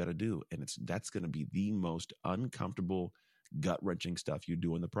work you got to do. And that's going to be the most uncomfortable, gut-wrenching stuff you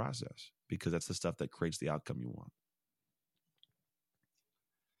do in the process, because that's the stuff that creates the outcome you want.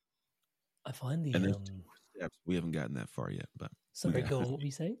 I find the steps. We haven't gotten that far yet, but sorry, go on. What were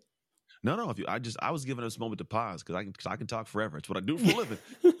you saying? No. I was giving us a moment to pause because I can talk forever. It's what I do for a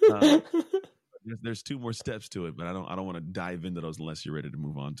living. There's 2 more steps to it, but I don't want to dive into those unless you're ready to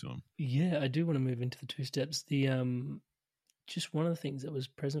move on to them. Yeah, I do want to move into the 2 steps. The just one of the things that was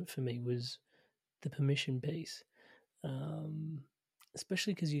present for me was the permission piece,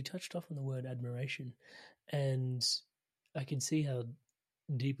 especially because you touched off on the word admiration, and I can see how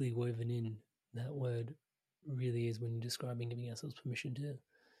deeply woven in that word really is when you're describing giving ourselves permission to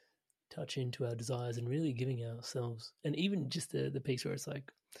touch into our desires and really giving ourselves, and even just the piece where it's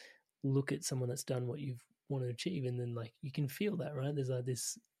like, look at someone that's done what you want to achieve, and then like you can feel that, right? There's like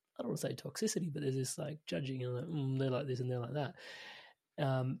this, I don't want to say toxicity, but there's this like judging and like, they're like this and they're like that.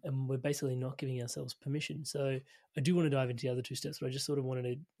 And we're basically not giving ourselves permission. So I do want to dive into the other 2 steps, but I just sort of wanted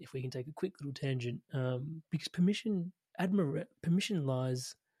to, if we can take a quick little tangent, because permission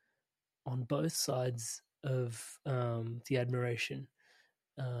lies on both sides of the admiration,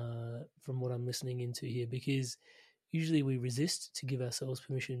 from what I'm listening into here, because usually we resist to give ourselves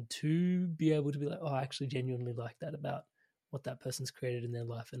permission to be able to be like, oh, I actually genuinely like that about what that person's created in their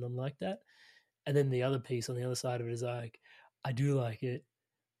life, and I'm like that. And then the other piece on the other side of it is like, I do like it,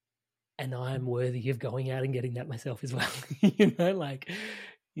 and I'm worthy of going out and getting that myself as well. You know, like,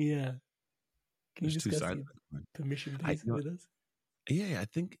 yeah. Can you discuss the permission piece with us? Yeah, I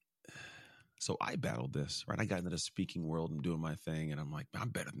think so. I battled this, right? I got into the speaking world and doing my thing, and I'm like, I'm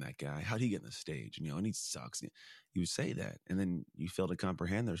better than that guy. How'd he get on the stage? And he sucks. You say that, and then you fail to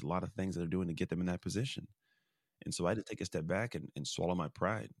comprehend there's a lot of things that they're doing to get them in that position. And so I had to take a step back and swallow my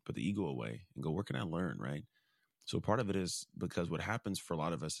pride, put the ego away, and go, where can I learn, right? So part of it is because what happens for a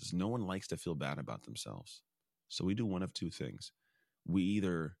lot of us is no one likes to feel bad about themselves. So we do one of 2 things.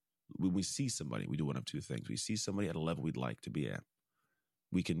 When we see somebody, we do one of 2 things. We see somebody at a level we'd like to be at.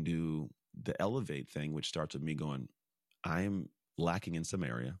 We can do the elevate thing, which starts with me going, I am lacking in some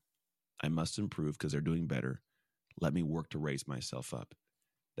area. I must improve because they're doing better. Let me work to raise myself up.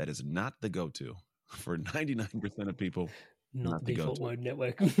 That is not the go-to for 99% of people. Not the default mode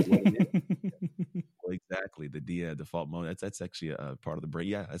network. Well, exactly. The default mode. That's actually a part of the brain.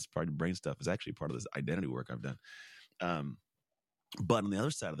 Yeah, that's part of the brain stuff. It's actually part of this identity work I've done. But on the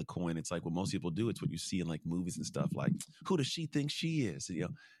other side of the coin, it's like what most people do. It's what you see in like movies and stuff. Like, who does she think she is?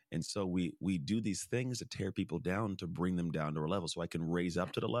 And so we do these things to tear people down, to bring them down to our level, so I can raise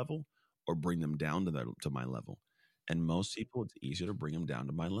up to the level or bring them down to my level. And most people, it's easier to bring them down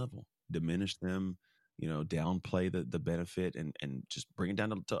to my level, diminish them, downplay the benefit and just bring it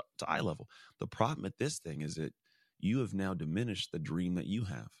down to eye level. The problem at this thing is that you have now diminished the dream that you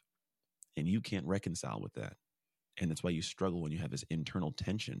have, and you can't reconcile with that. And that's why you struggle when you have this internal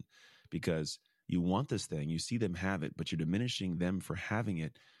tension, because you want this thing, you see them have it, but you're diminishing them for having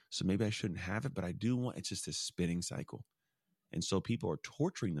it. So maybe I shouldn't have it, but I do want, it's just this spinning cycle. And so people are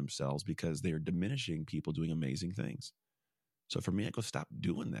torturing themselves because they are diminishing people doing amazing things. So for me, I go, stop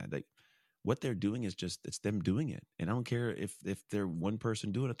doing that. What they're doing is just, it's them doing it. And I don't care if they're one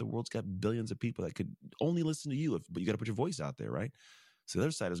person doing it. The world's got billions of people that could only listen to you, but you got to put your voice out there, right? So the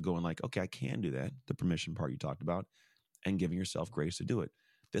other side is going like, okay, I can do that. The permission part you talked about, and giving yourself grace to do it.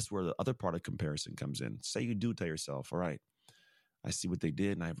 This is where the other part of comparison comes in. Say you do tell yourself, all right, I see what they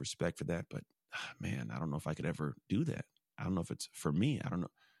did and I have respect for that, but man, I don't know if I could ever do that. I don't know if it's for me. I don't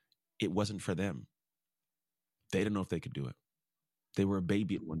know. It wasn't for them. They didn't know if they could do it. They were a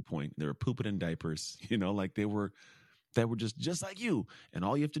baby at one point. They were pooping in diapers, like they were just like you. And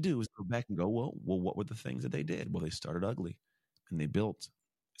all you have to do is go back and go, well, what were the things that they did? Well, they started ugly and they built.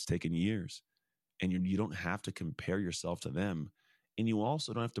 It's taken years. And you don't have to compare yourself to them. And you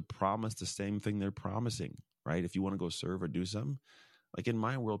also don't have to promise the same thing they're promising, right? If you want to go serve or do something, like in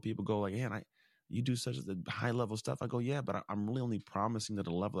my world, people go like, man, you do such a high level stuff. I go, yeah, but I'm really only promising at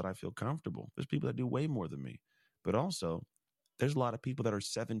a level that I feel comfortable. There's people that do way more than me. But also, there's a lot of people that are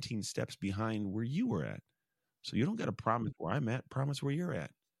 17 steps behind where you were at. So you don't got to promise where I'm at, promise where you're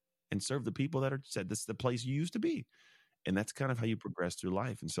at. And serve the people that are said this is the place you used to be. And that's kind of how you progress through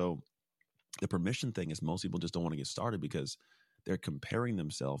life. And so the permission thing is most people just don't want to get started because they're comparing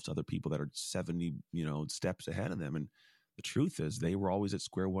themselves to other people that are 70, steps ahead of them. And the truth is they were always at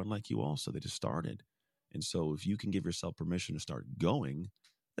square one like you also. They just started. And so if you can give yourself permission to start going,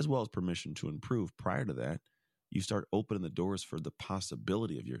 as well as permission to improve prior to that, you start opening the doors for the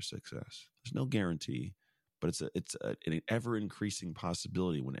possibility of your success. There's no guarantee, but it's an ever-increasing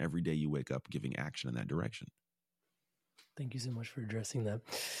possibility when every day you wake up giving action in that direction. Thank you so much for addressing that.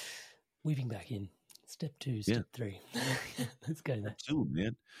 Weaving back in. Step 2, step 3. Let's go there. Step 2,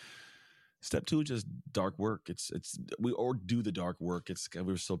 man. Step 2 is just dark work. We do the dark work. We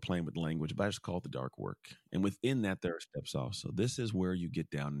were still playing with language, but I just call it the dark work. And within that, there are steps also. This is where you get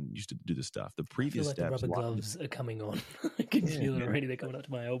down and used to do the stuff. The previous I feel like steps. The rubber gloves are coming on. I can feel it already. They're coming up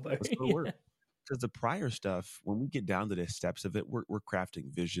to my elbow. Let's go to work. Because the prior stuff, when we get down to the steps of it, we're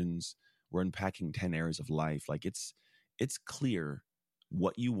crafting visions. We're unpacking 10 areas of life. Like it's clear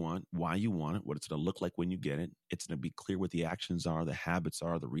what you want, why you want it, what it's going to look like when you get it. It's going to be clear what the actions are, the habits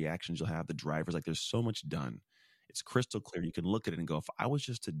are, the reactions you'll have, the drivers. Like there's so much done. It's crystal clear. You can look at it and go, if I was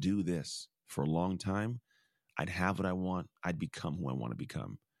just to do this for a long time, I'd have what I want. I'd become who I want to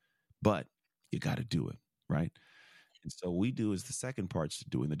become. But you got to do it, right? And so we do is the second part's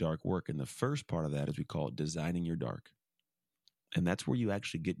doing the dark work. And the first part of that is we call it designing your dark. And that's where you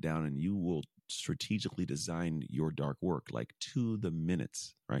actually get down and you will strategically design your dark work, like to the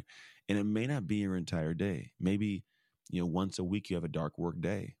minutes, right? And it may not be your entire day. Maybe, once a week you have a dark work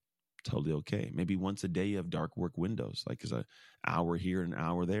day. Totally okay. Maybe once a day you have dark work windows, like it's an hour here and an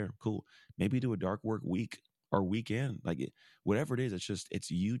hour there. Cool. Maybe do a dark work week or weekend, whatever it is.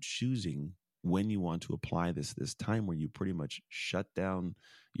 It's you choosing when you want to apply this time where you pretty much shut down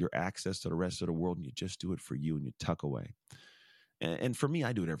your access to the rest of the world and you just do it for you and you tuck away. And for me,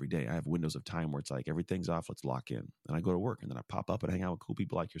 I do it every day. I have windows of time where it's like everything's off, let's lock in. And I go to work and then I pop up and hang out with cool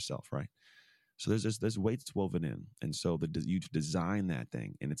people like yourself, right? So there's weights woven in. And so you design that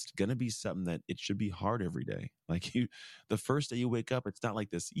thing and it's going to be something that it should be hard every day. Like the first day you wake up, it's not like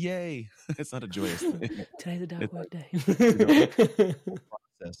this, yay. It's not a joyous thing. Today's a dark work day.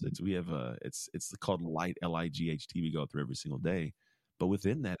 It's called light, LIGHT. We go through every single day. But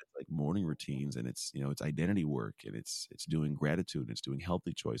within that, it's like morning routines and it's identity work and it's doing gratitude and it's doing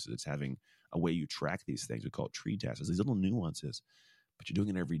healthy choices. It's having a way you track these things. We call it tree tasks. These little nuances, but you're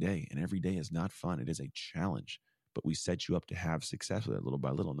doing it every day. And every day is not fun. It is a challenge, but we set you up to have success with it little by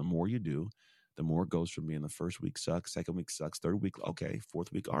little. And the more you do, the more it goes from being the first week sucks, second week sucks, third week, okay,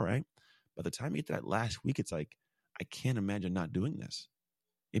 fourth week, all right. By the time you get to that last week, it's like, I can't imagine not doing this.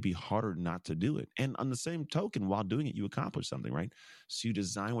 It'd be harder not to do it. And on the same token, while doing it, you accomplish something, right? So you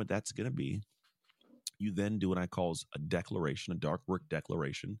design what that's going to be. You then do what I call a declaration, a dark work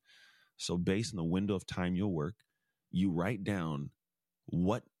declaration. So based on the window of time you'll work, you write down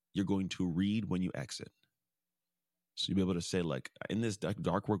what you're going to read when you exit. So you'll be able to say, like, in this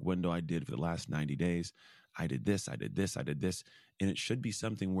dark work window I did for the last 90 days, I did this, I did this, I did this. And it should be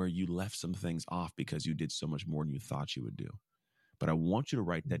something where you left some things off because you did so much more than you thought you would do. But I want you to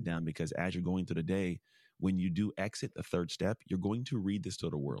write that down because as you're going through the day, when you do exit the third step, you're going to read this to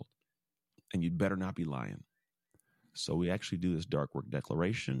the world and you'd better not be lying. So we actually do this dark work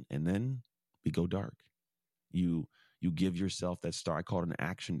declaration and then we go dark. You give yourself that start. I call it an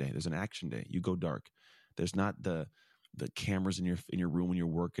action day. There's an action day. You go dark. There's not the cameras in your room when you're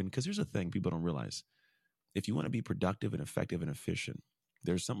working. Because here's the thing people don't realize. If you want to be productive and effective and efficient,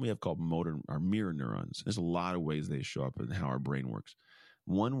 there's something we have called mirror neurons. There's a lot of ways they show up in how our brain works.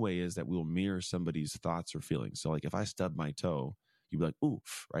 One way is that we'll mirror somebody's thoughts or feelings. So like if I stub my toe, you'd be like,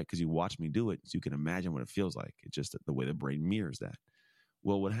 oof, right? Because you watch me do it, so you can imagine what it feels like. It's just the way the brain mirrors that.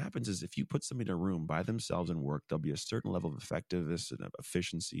 Well, what happens is if you put somebody in a room by themselves and work, there'll be a certain level of effectiveness and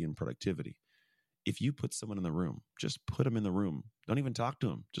efficiency and productivity. If you put someone in the room, just put them in the room. Don't even talk to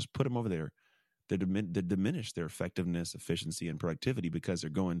them. Just put them over there. They diminish their effectiveness, efficiency, and productivity because they're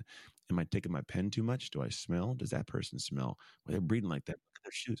going, am I taking my pen too much? Do I smell? Does that person smell? Well, they're breathing like that. Look at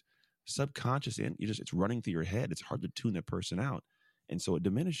their shoes. Subconscious, it's running through your head. It's hard to tune that person out. And so it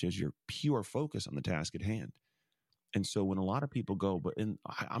diminishes your pure focus on the task at hand. And so when a lot of people go,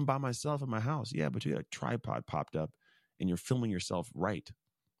 I'm by myself in my house. Yeah, but you got a tripod popped up and you're filming yourself right.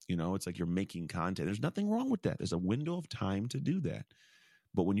 It's like you're making content. There's nothing wrong with that. There's a window of time to do that.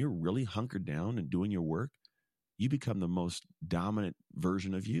 But when you're really hunkered down and doing your work, you become the most dominant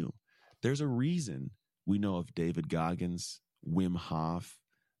version of you. There's a reason we know of David Goggins, Wim Hof,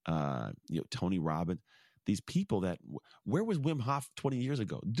 Tony Robbins, these people where was Wim Hof 20 years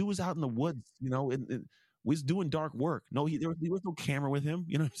ago? Dude was out in the woods, was doing dark work. No, there was no camera with him.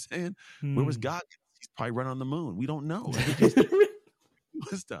 You know what I'm saying? Where was Goggins? He's probably running on the moon. We don't know.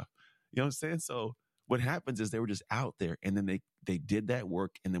 Stuff. You know what I'm saying? So what happens is they were just out there, and then they did that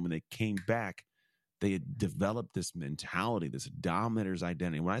work, and then when they came back, they had developed this mentality, this dominator's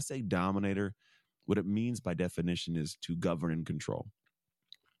identity. When I say dominator, what it means by definition is to govern and control.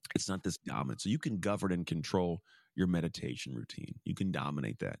 It's not this dominant. So you can govern and control your meditation routine. You can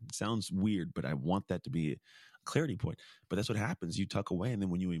dominate that. It sounds weird, but I want that to be a clarity point. But that's what happens. You tuck away, and then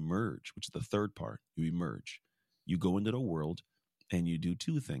when you emerge, which is the third part, you emerge. You go into the world, and you do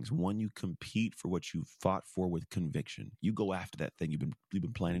two things. One, you compete for what you fought for with conviction. You go after that thing you've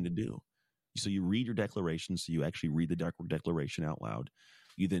been planning to do. So you read your declaration. So you actually read the Dark Work Declaration out loud.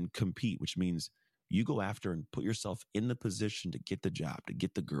 You then compete, which means you go after and put yourself in the position to get the job, to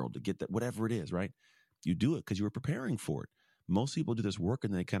get the girl, to get that, whatever it is, right? You do it because you were preparing for it. Most people do this work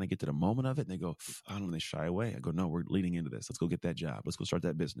and they kind of get to the moment of it and they go, I don't know, they shy away. I go, no, we're leading into this. Let's go get that job. Let's go start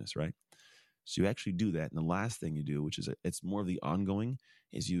that business, right? So you actually do that. And the last thing you do, which is it's more of the ongoing,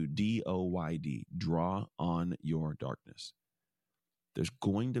 is you DOYD, draw on your darkness. There's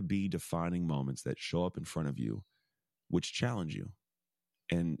going to be defining moments that show up in front of you, which challenge you.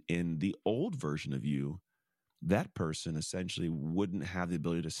 And in the old version of you, that person essentially wouldn't have the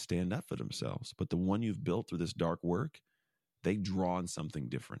ability to stand up for themselves. But the one you've built through this dark work, they draw on something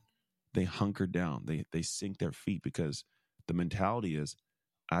different. They hunker down. They sink their feet because the mentality is,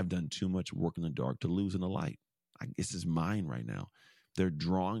 I've done too much work in the dark to lose in the light. This is mine right now. They're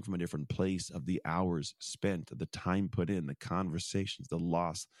drawing from a different place of the hours spent, the time put in, the conversations, the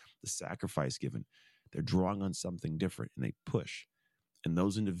loss, the sacrifice given. They're drawing on something different, and they push. And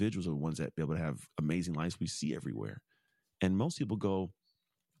those individuals are the ones that be able to have amazing lives we see everywhere. And most people go,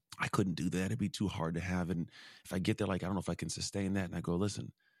 I couldn't do that. It'd be too hard to have. And if I get there, I don't know if I can sustain that. And I go,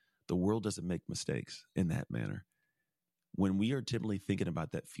 listen, the world doesn't make mistakes in that manner. When we are typically thinking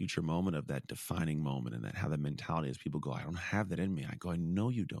about that future moment of that defining moment and that how the mentality is, people go, I don't have that in me. I go, I know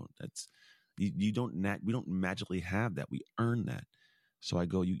you don't. We don't magically have that. We earn that. So I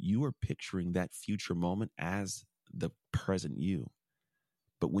go, you are picturing that future moment as the present you.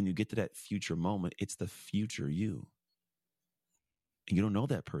 But when you get to that future moment, it's the future you. And you don't know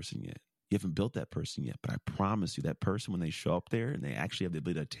that person yet. You haven't built that person yet. But I promise you, that person, when they show up there and they actually have the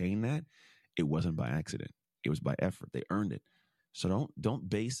ability to attain that, it wasn't by accident. It was by effort. They earned it. So don't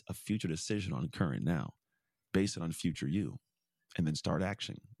base a future decision on current now. Base it on future you. And then start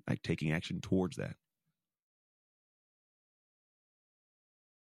action, like taking action towards that.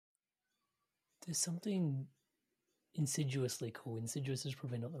 There's something insidiously cool. Insidious is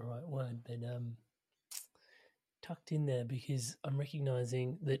probably not the right word, but tucked in there, because I'm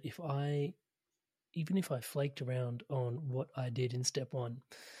recognizing that even if I flaked around on what I did in step one,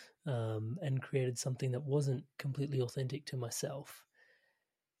 and created something that wasn't completely authentic to myself,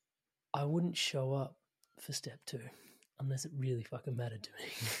 I wouldn't show up for step two unless it really fucking mattered to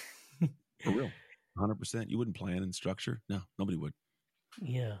me. For real. 100%. You wouldn't plan and structure. No, nobody would.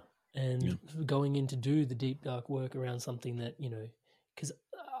 Yeah. And going in to do the deep, dark work around something that, because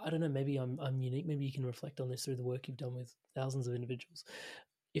I don't know, maybe I'm unique. Maybe you can reflect on this through the work you've done with thousands of individuals.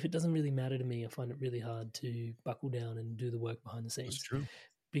 If it doesn't really matter to me, I find it really hard to buckle down and do the work behind the scenes. That's true.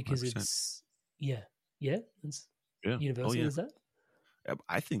 Because 100%. it's, it's universal, is that?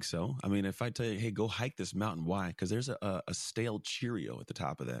 I think so. I mean, if I tell you, hey, go hike this mountain, why? Because there's a stale Cheerio at the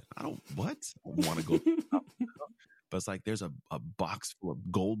top of that. I don't want to go. But it's like there's a box full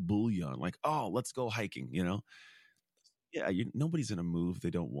of gold bullion. Like, oh, let's go hiking, Yeah, nobody's going to move if they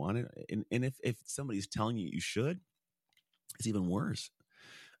don't want it. And if somebody's telling you you should, it's even worse.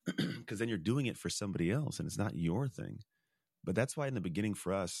 Because then you're doing it for somebody else and it's not your thing. But that's why in the beginning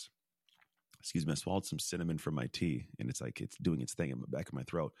for us, excuse me, I swallowed some cinnamon from my tea and it's like it's doing its thing in the back of my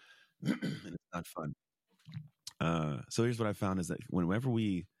throat. And it's not fun. So here's what I found is that whenever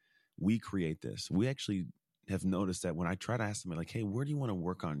we create this, we actually have noticed that when I try to ask somebody like, hey, where do you want to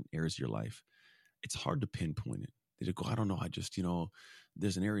work on areas of your life? It's hard to pinpoint it. They just go, I don't know. I just,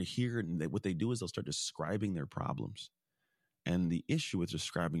 there's an area here. And what they do is they'll start describing their problems. And the issue with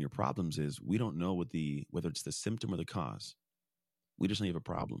describing your problems is we don't know whether it's the symptom or the cause. We just have a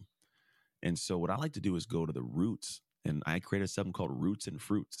problem. And so what I like to do is go to the roots. And I created something called Roots and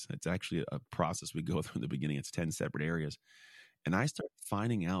Fruits. It's actually a process we go through in the beginning. It's 10 separate areas. And I start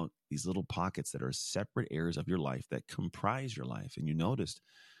finding out these little pockets that are separate areas of your life that comprise your life. And you noticed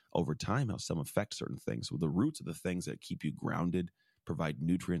over time how some affect certain things. So the roots are the things that keep you grounded, provide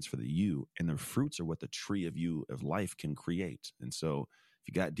nutrients for the you, and the fruits are what the tree of life can create. And so if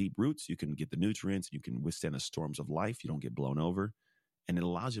you got deep roots, you can get the nutrients, you can withstand the storms of life, you don't get blown over, and it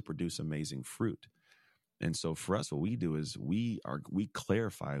allows you to produce amazing fruit. And so for us, what we do is we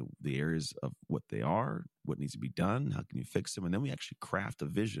clarify the areas of what they are, what needs to be done, how can you fix them, and then we actually craft a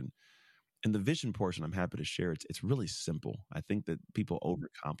vision. And the vision portion, I'm happy to share. It's really simple. I think that people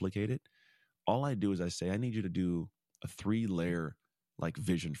overcomplicate it. All I do is I say, I need you to do a 3-layer like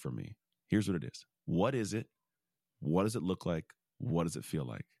vision for me. Here's what it is. What is it? What does it look like? What does it feel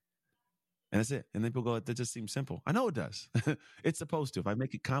like? And that's it. And then people go, that just seems simple. I know it does. It's supposed to. If I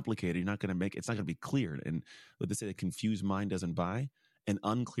make it complicated, it's not going to be clear. And what they say, a confused mind doesn't buy, an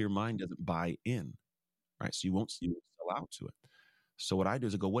unclear mind doesn't buy in, right? So you won't sell out to it. So what I do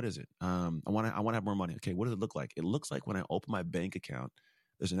is I go, what is it? I want to have more money. Okay, what does it look like? It looks like when I open my bank account,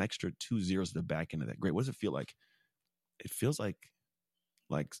 there's an extra 2 zeros at the back end of that. Great. What does it feel like? It feels like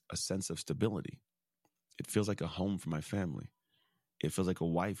a sense of stability. It feels like a home for my family. It feels like a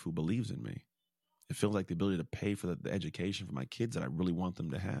wife who believes in me. It feels like the ability to pay for the education for my kids that I really want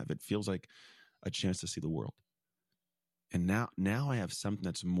them to have. It feels like a chance to see the world. And now I have something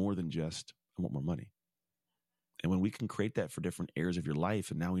that's more than just, I want more money. And when we can create that for different areas of your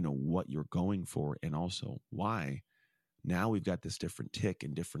life, and now we know what you're going for and also why, now we've got this different tick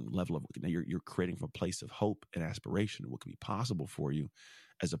and different level of, now you're creating from a place of hope and aspiration, what can be possible for you,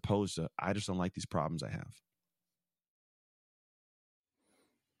 as opposed to, I just don't like these problems I have.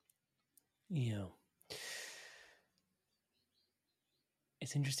 Yeah.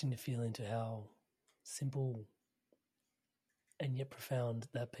 It's interesting to feel into how simple and yet profound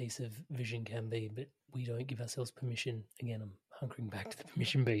that piece of vision can be, but we don't give ourselves permission. Again, I'm hunkering back to the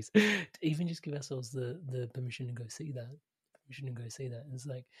permission piece, to even just give ourselves the permission to go see that. And it's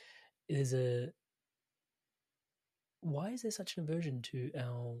like, why is there such an aversion to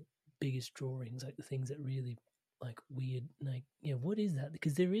our biggest drawings, like the things that really like weird, like, what is that?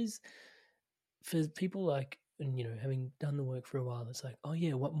 Because there is, for people like, and having done the work for a while, it's like, oh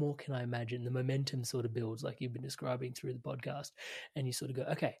yeah, what more can I imagine? The momentum sort of builds, like you've been describing through the podcast, and you sort of go,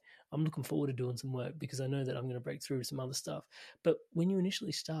 okay, I'm looking forward to doing some work because I know that I'm going to break through some other stuff. But when you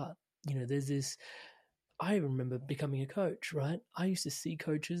initially start, there's this, I remember becoming a coach, right? I used to see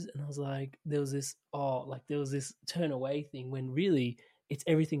coaches and I was like, there was this turn away thing when really it's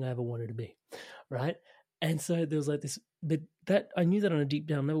everything I ever wanted to be, right? And so there was like this, but that I knew that on a deep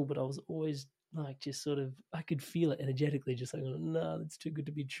down level, but I was always like, just sort of, I could feel it energetically, just like, no, that's too good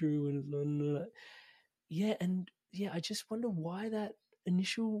to be true. And no. Yeah. And yeah, I just wonder why that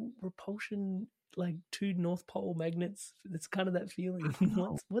initial repulsion, like two North Pole magnets, it's kind of that feeling.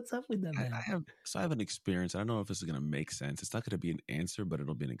 What's up with that, man? I have an experience. I don't know if this is going to make sense. It's not going to be an answer, but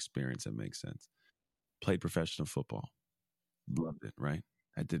it'll be an experience that makes sense. Played professional football. Loved it, right?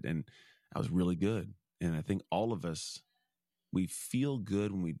 I did. And I was really good. And I think all of us, we feel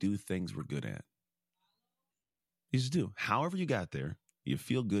good when we do things we're good at. You just do. However you got there, you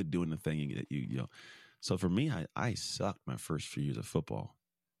feel good doing the thing that you know. So for me, I sucked my first few years of football,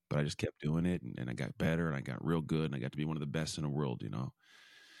 but I just kept doing it, and I got better, and I got real good, and I got to be one of the best in the world,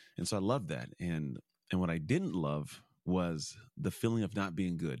 And so I loved that. And what I didn't love was the feeling of not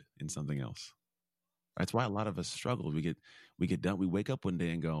being good in something else. That's why a lot of us struggle. We get done. We wake up one day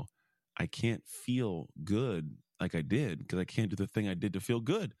and go, I can't feel good like I did because I can't do the thing I did to feel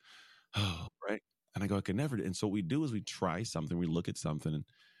good. Oh, right. And I go, I can never do. And so what we do is we try something, we look at something,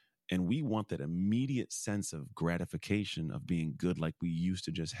 and we want that immediate sense of gratification of being good like we used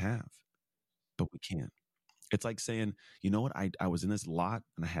to just have. But we can't. It's like saying, you know what? I was in this lot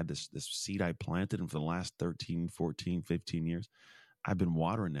and I had this seed I planted, and for the last 13, 14, 15 years, I've been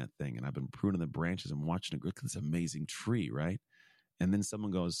watering that thing and I've been pruning the branches and watching it grow. This amazing tree, right? And then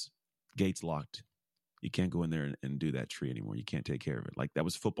someone goes, gate's locked. You can't go in there and do that tree anymore. You can't take care of it. Like that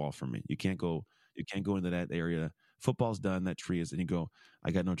was football for me. You can't go into that area. Football's done. That tree is, and you go,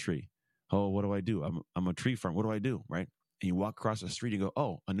 I got no tree. Oh, what do I do? I'm a tree farm. What do I do? Right. And you walk across the street and you go,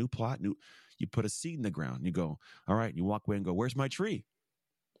 oh, a new plot. You put a seed in the ground. And you go, all right. And you walk away and go, where's my tree?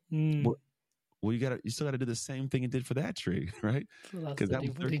 Well, you still got to do the same thing you did for that tree. Right. Because that was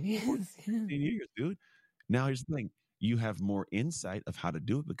 13 years, dude. Now here's the thing. You have more insight of how to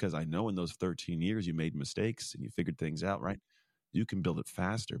do it because I know in those 13 years you made mistakes and you figured things out, right? You can build it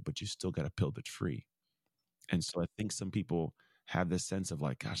faster, but you still got to build the tree. And so I think some people have this sense of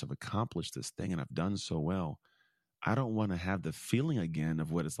like, gosh, I've accomplished this thing and I've done so well. I don't want to have the feeling again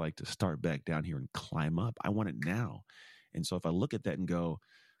of what it's like to start back down here and climb up. I want it now. And so if I look at that and go,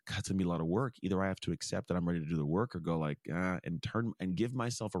 God, it's gonna be a lot of work, either I have to accept that I'm ready to do the work or go like, and give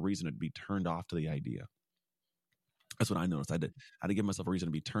myself a reason to be turned off to the idea. That's what I noticed. I had to give myself a reason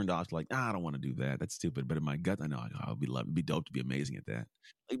to be turned off to like, I don't want to do that. That's stupid. But in my gut, I know I'll be dope to be amazing at that.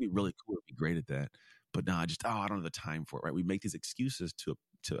 It'd be really cool to be great at that. But no, I don't have the time for it, right? We make these excuses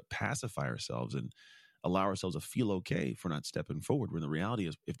to pacify ourselves and allow ourselves to feel okay for not stepping forward. When the reality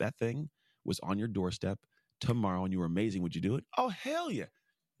is, if that thing was on your doorstep tomorrow and you were amazing, would you do it? Oh, hell yeah.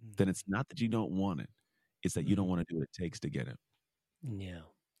 Then it's not that you don't want it. It's that you don't want to do what it takes to get it. Yeah.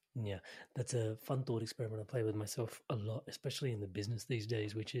 Yeah. That's a fun thought experiment I play with myself a lot, especially in the business these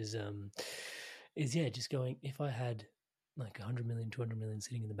days, which is just going, if I had like 100 million, 200 million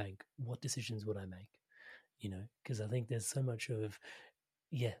sitting in the bank, what decisions would I make? Because I think there's so much of,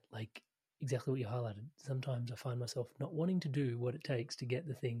 like exactly what you highlighted. Sometimes I find myself not wanting to do what it takes to get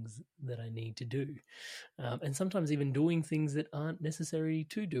the things that I need to do. And sometimes even doing things that aren't necessary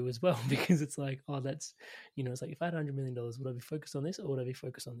to do as well, because it's like, that's, it's like, if I had $100 million, would I be focused on this or would I be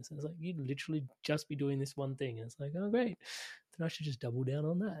focused on this? And it's like, you'd literally just be doing this one thing. And it's like, oh, great. Then I should just double down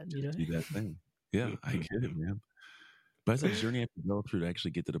on that, Do that thing. Yeah, I get it, man. But it's a journey I have to go through to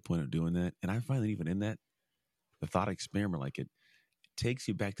actually get to the point of doing that. And I find that even in that, the thought experiment, like it takes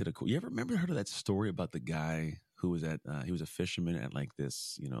you back to the core. You ever heard of that story about the guy who was he was a fisherman at like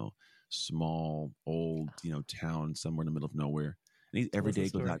this, small old, town somewhere in the middle of nowhere. And he every day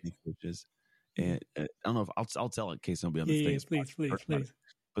goes out and he fishes. And I don't know if I'll tell it in case somebody on the stage. Please.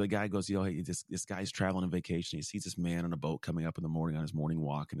 But the guy goes, hey, this guy's traveling on vacation. He sees this man on a boat coming up in the morning on his morning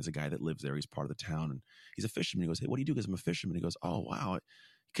walk. And there's a guy that lives there. He's part of the town. And he's a fisherman. He goes, hey, what do you do? Because I'm a fisherman. He goes, oh, wow. You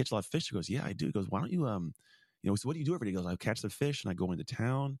catch a lot of fish? He goes, yeah, I do. He goes, why don't you, so what do you do every day? He goes, I catch the fish and I go into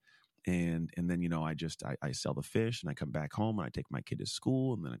town. And then, I sell the fish and I come back home and I take my kid to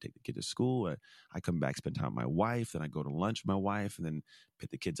school. And then I take the kid to school. I come back, spend time with my wife. Then I go to lunch with my wife and then pick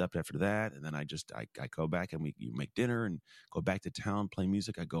the kids up after that. And then I go back and you make dinner and go back to town, play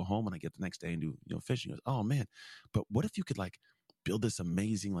music. I go home and I get the next day and do, fishing. He goes, oh man, but what if you could like build this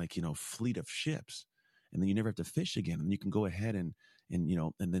amazing, fleet of ships and then you never have to fish again. And you can go ahead and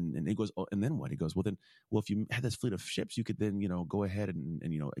he goes, oh, and then what? He goes, well, if you had this fleet of ships, you could then, go ahead and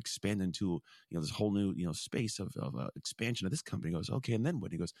expand into, this whole new, space of expansion of this company. He goes, okay. And then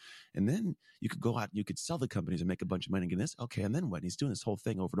what? He goes, and then you could go out and you could sell the companies and make a bunch of money and get this. Okay. And then what? And he's doing this whole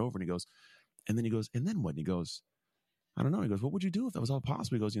thing over and over. And he goes, and then what? And he goes, I don't know. He goes, what would you do if that was all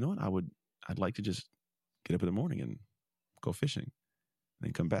possible? He goes, you know what? I'd like to just get up in the morning and go fishing and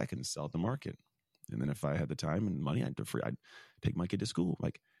then come back and sell at the market. And then if I had the time and money, I'd take my kid to school.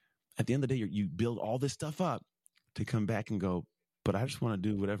 Like at the end of the day, you build all this stuff up to come back and go, but I just want to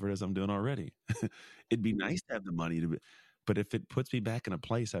do whatever it is I'm doing already. It'd be nice to have the money but if it puts me back in a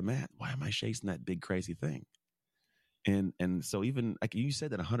place I'm at, why am I chasing that big crazy thing? And so even like you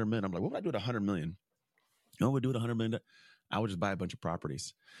said that 100 million, I'm like, what would I do with 100 million? You know what I would do with 100 million? I would just buy a bunch of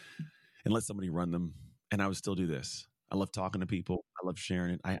properties and let somebody run them. And I would still do this. I love talking to people. I love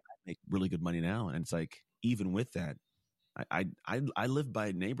sharing it. I make really good money now. And it's like, even with that, I live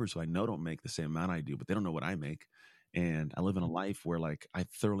by neighbors who I know don't make the same amount I do, but they don't know what I make. And I live in a life where like, I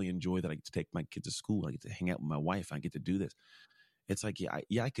thoroughly enjoy that I get to take my kids to school. I get to hang out with my wife. I get to do this. It's like,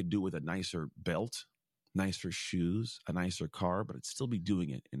 I could do with a nicer belt, nicer shoes, a nicer car, but I'd still be doing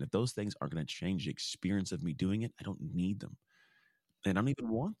it. And if those things aren't going to change the experience of me doing it, I don't need them. And I don't even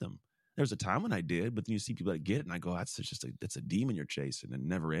want them. There was a time when I did, but then you see people that get it and I go, that's a demon you're chasing. It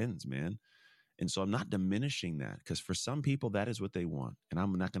never ends, man. And so I'm not diminishing that because for some people, that is what they want. And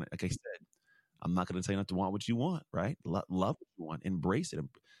I'm not going to, like I said, I'm not going to tell you not to want what you want, right? Love what you want, embrace it.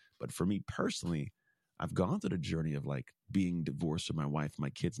 But for me personally, I've gone through the journey of like being divorced from my wife, my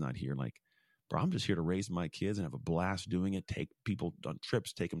kid's not here. Like, bro, I'm just here to raise my kids and have a blast doing it, take people on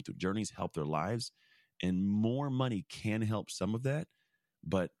trips, take them through journeys, help their lives. And more money can help some of that.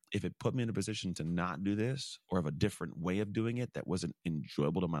 But if it put me in a position to not do this or have a different way of doing it that wasn't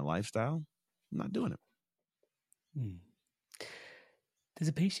enjoyable to my lifestyle, I'm not doing it. There's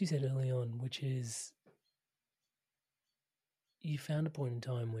a piece you said early on, which is you found a point in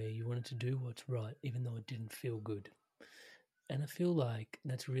time where you wanted to do what's right, even though it didn't feel good. And I feel like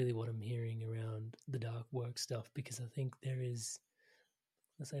that's really what I'm hearing around the dark work stuff, because I think there is,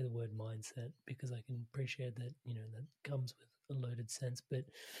 I say the word mindset because I can appreciate that, that comes with a loaded sense. But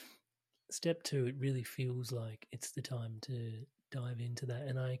step 2, it really feels like it's the time to dive into that.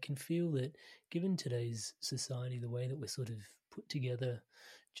 And I can feel that given today's society, the way that we're sort of put together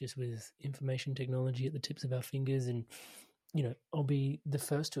just with information technology at the tips of our fingers and I'll be the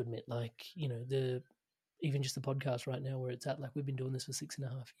first to admit, like, even just the podcast right now where it's at, like, we've been doing this for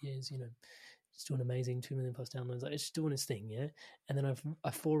 6.5 years, it's doing amazing, 2 million plus downloads. Like, it's just doing its thing, yeah. And then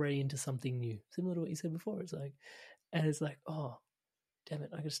I foray into something new, similar to what you said before. It's like, oh, damn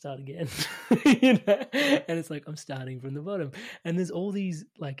it, I could start again. And it's like I'm starting from the bottom. And there's all these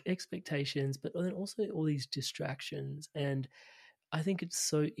like expectations, but then also all these distractions. And I think it's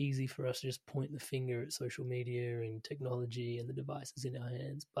so easy for us to just point the finger at social media and technology and the devices in our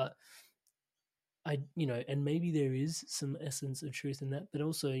hands. But and maybe there is some essence of truth in that, but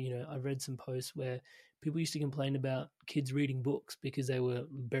also, I read some posts where people used to complain about kids reading books because they were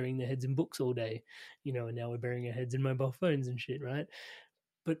burying their heads in books all day, and now we're burying our heads in mobile phones and shit, right?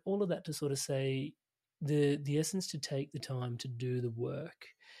 But all of that to sort of say the essence to take the time to do the work,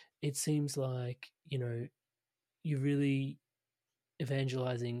 it seems like, you're really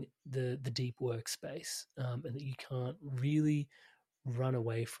evangelizing the deep workspace, and that you can't really run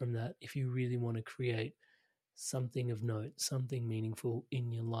away from that if you really want to create something of note, something meaningful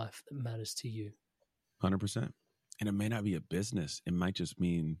in your life that matters to you. 100%. And it may not be a business. It might just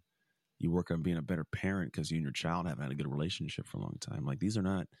mean you work on being a better parent because you and your child haven't had a good relationship for a long time. Like, they're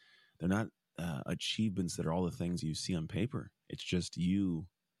not achievements that are all the things you see on paper. It's just you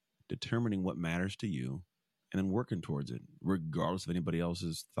determining what matters to you and then working towards it, regardless of anybody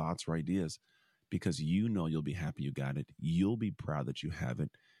else's thoughts or ideas, because you'll be happy you got it. You'll be proud that you have it,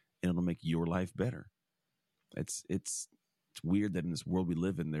 and it'll make your life better. It's weird that in this world we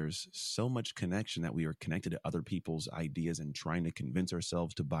live in, there's so much connection that we are connected to other people's ideas and trying to convince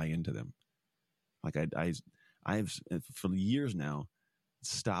ourselves to buy into them. Like I've for years now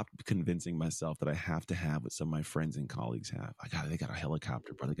stopped convincing myself that I have to have what some of my friends and colleagues have. They got a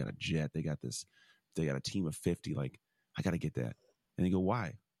helicopter, bro. They got a jet. They got a team of 50. Like, I got to get that. And they go,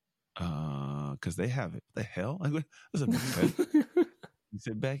 why? Because they have it. The hell? Like, you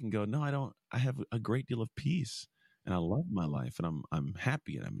sit back and go, no, I don't. I have a great deal of peace, and I love my life, and I'm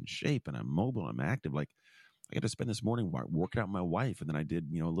happy, and I'm in shape, and I'm mobile, and I'm active. Like, I got to spend this morning working out my wife, and then I did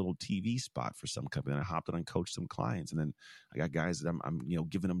a little TV spot for some company, and I hopped on and coached some clients, and then I got guys that I'm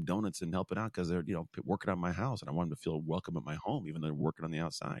giving them donuts and helping out because they're working on my house, and I want them to feel welcome at my home, even though they're working on the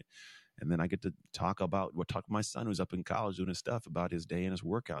outside. And then I get to talk to my son who's up in college doing his stuff about his day and his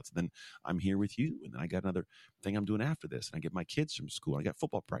workouts. And then I'm here with you. And then I got another thing I'm doing after this. And I get my kids from school. I got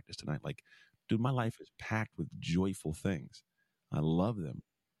football practice tonight. Like, dude, my life is packed with joyful things. I love them.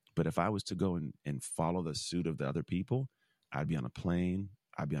 But if I was to go and follow the suit of the other people, I'd be on a plane.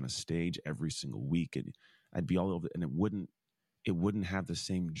 I'd be on a stage every single week. And I'd be all over. And it wouldn't have the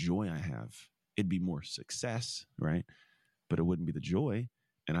same joy I have. It'd be more success, right? But it wouldn't be the joy.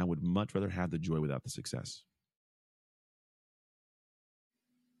 And I would much rather have the joy without the success.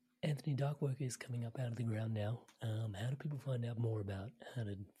 Anthony, Dark Work is coming up out of the ground now. How do people find out more about how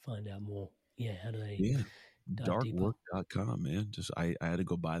to find out more? Yeah, how do they? Yeah, darkwork.com, man. Just I had to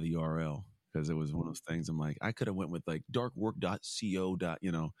go buy the URL because it was one of those things. I'm like, I could have went with like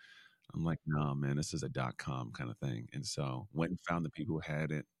darkwork.co. I'm like, no, man, this is a .com kind of thing. And so went and found the people who had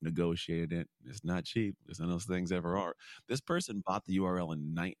it, negotiated it. It's not cheap. There's none of those things ever are. This person bought the URL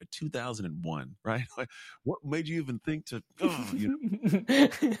in 2001, right? What made you even think to,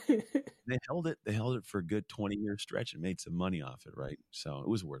 They held it for a good 20-year stretch and made some money off it, right? So it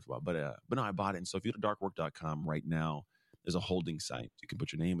was worthwhile. But no, I bought it. And so if you go to darkwork.com right now, there's a holding site. You can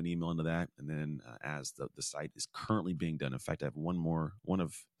put your name and email into that. And then as the site is currently being done, in fact, I have one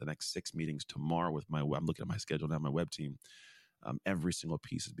of the next 6 meetings tomorrow with I'm looking at my schedule now, my web team. Every single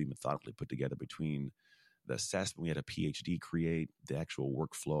piece is being methodically put together between the assessment we had a PhD create, the actual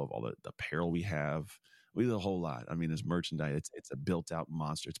workflow of all the apparel we have. We did a whole lot. I mean, there's merchandise. It's a built out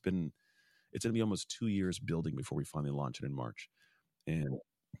monster. It's going to be almost 2 years building before we finally launch it in March. And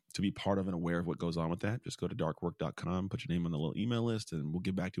to be part of and aware of what goes on with that, just go to darkwork.com, put your name on the little email list, and we'll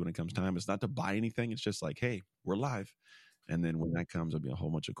get back to you when it comes time. It's not to buy anything. It's just like, hey, we're live. And then when that comes, there'll be a whole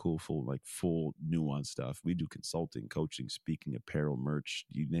bunch of cool, full nuanced stuff. We do consulting, coaching, speaking, apparel, merch,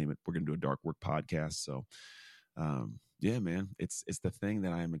 you name it. We're going to do a Dark Work podcast. So, yeah, man, it's the thing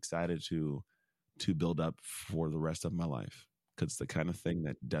that I'm excited to build up for the rest of my life, because it's the kind of thing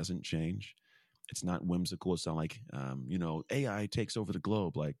that doesn't change. It's not whimsical. It's not like, AI takes over the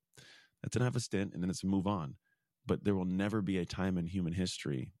globe. Like, that's going to have a stint and then it's a move on. But there will never be a time in human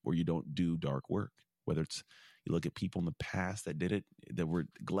history where you don't do dark work. Whether it's, you look at people in the past that did it, that were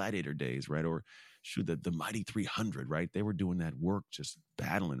gladiator days, right? Or shoot, the mighty 300, right? They were doing that work, just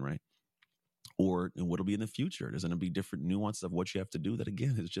battling, right? Or what'll be in the future. There's going to be different nuances of what you have to do that,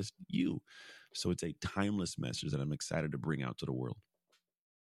 again, is just you. So it's a timeless message that I'm excited to bring out to the world.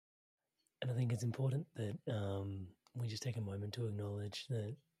 And I think it's important that, we just take a moment to acknowledge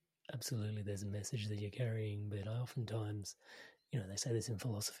that absolutely there's a message that you're carrying, but I oftentimes, they say this in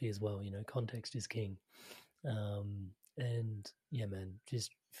philosophy as well, context is king. And yeah, man,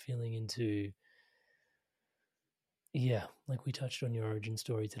 just feeling into, like we touched on your origin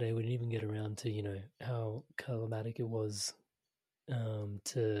story today. We didn't even get around to, how calamatic it was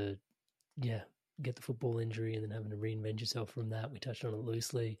to get the football injury and then having to reinvent yourself from that. We touched on it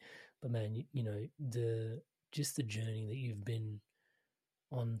loosely, but man, the journey that you've been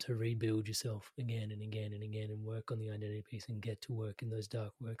on to rebuild yourself again and again and again and work on the identity piece and get to work in those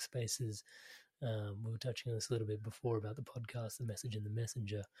dark workspaces. We were touching on this a little bit before about the podcast, the message and the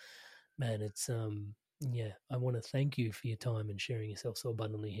messenger. Man, it's I want to thank you for your time and sharing yourself so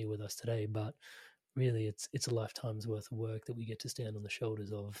abundantly here with us today, but really it's a lifetime's worth of work that we get to stand on the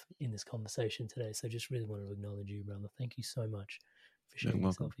shoulders of in this conversation today. So just really want to acknowledge you, brother. Thank you so much for sharing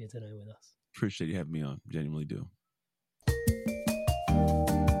yourself here today with us. Appreciate you having me on. Genuinely do.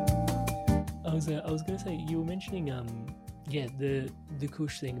 I was going to say, you were mentioning the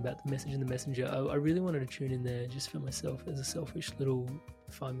Kush thing about the message and the messenger. I really wanted to tune in there just for myself as a selfish little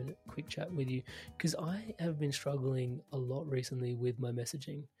 5-minute quick chat with you, because I have been struggling a lot recently with my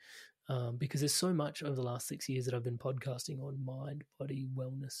messaging. Because there's so much over the last 6 years that I've been podcasting on mind, body,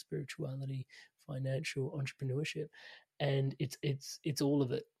 wellness, spirituality, financial, entrepreneurship, and it's all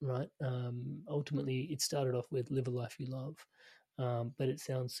of it, right? Ultimately, it started off with live a life you love, but it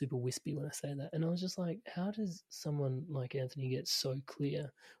sounds super wispy when I say that. And I was just like, how does someone like Anthony get so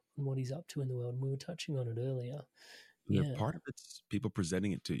clear on what he's up to in the world? And we were touching on it earlier. Yeah. Part of it's people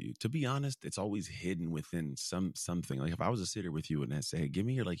presenting it to you. To be honest, it's always hidden within something. Like if I was to sit here with you and I say, hey, give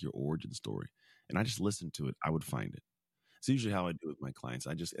me your origin story, and I just listened to it, I would find it. It's usually how I do it with my clients.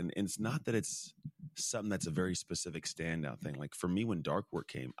 And it's not that it's something that's a very specific standout thing. Like for me, when dark work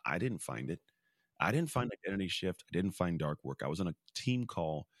came, I didn't find it. I didn't find identity shift. I didn't find dark work. I was on a team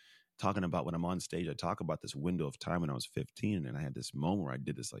call talking about when I'm on stage, I talk about this window of time when I was 15. And I had this moment where I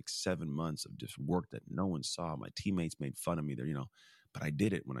did this 7 months of just work that no one saw. My teammates made fun of me there, but I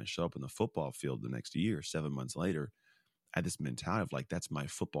did it. When I show up in the football field the next year, 7 months later, I had this mentality of that's my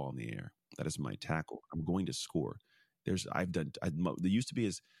football in the air. That is my tackle. I'm going to score. I've done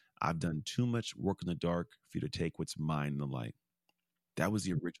too much work in the dark for you to take what's mine in the light. That was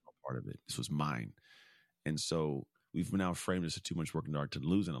the original part of it. This was mine. And so we've now framed this as too much work in the dark to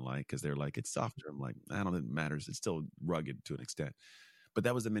lose in the light, because they're like, it's softer. I'm like, I don't think it matters. It's still rugged to an extent. But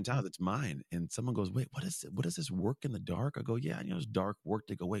that was the mentality. That's mine. And someone goes, wait, what is it? What is this work in the dark? I go, yeah, it's dark work.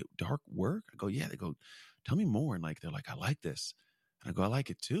 They go, wait, dark work? I go, yeah. They go, tell me more. And they're like, I like this. And I go, I like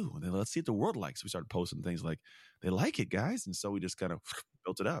it too. And let's see what the world likes. We started posting things like, they like it, guys. And so we just kind of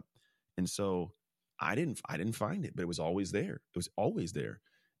built it up. And so I didn't find it, but it was always there. It was always there.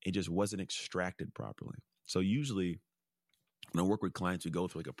 It just wasn't extracted properly. So usually when I work with clients, we go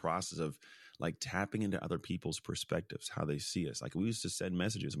through a process of tapping into other people's perspectives, how they see us. We used to send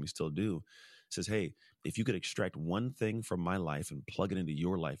messages, and we still do. It says, hey, if you could extract one thing from my life and plug it into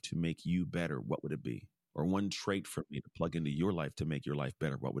your life to make you better, what would it be? Or one trait from me to plug into your life to make your life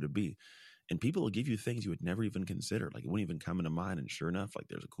better, what would it be? And people will give you things you would never even consider. It wouldn't even come into mind. And sure enough,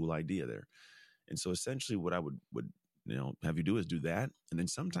 there's a cool idea there. And so essentially what I would have you do is do that. And then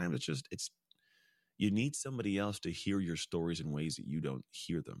sometimes it's you need somebody else to hear your stories in ways that you don't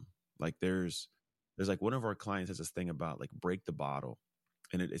hear them. There's one of our clients has this thing about break the bottle,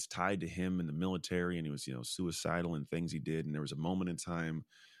 and it's tied to him in the military, and he was, suicidal and things he did. And there was a moment in time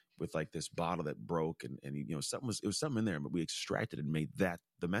with this bottle that broke, and he, it was something in there, but we extracted and made that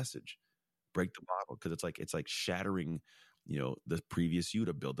the message, break the bottle. Cause it's like shattering, the previous you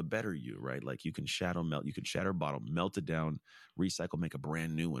to build the better you, right? You can shatter a bottle, melt it down, recycle, make a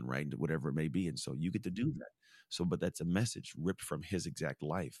brand new one, right? Whatever it may be. And so you get to do that. So, but that's a message ripped from his exact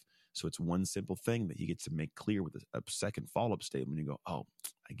life. So it's one simple thing that he gets to make clear with a second follow-up statement. You go, oh,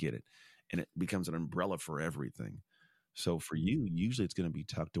 I get it. And it becomes an umbrella for everything. So for you, usually it's going to be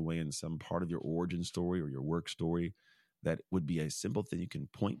tucked away in some part of your origin story or your work story that would be a simple thing you can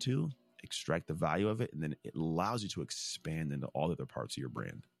point to, extract the value of it, and then it allows you to expand into all other parts of your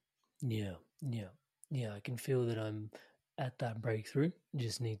brand. Yeah. I can feel that I'm at that breakthrough.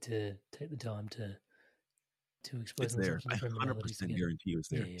 Just need to take the time to expose myself to different modalities. I 100% guarantee you it's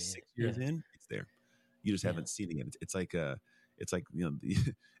there. 6 years in, it's there. You just haven't seen it yet. It's like the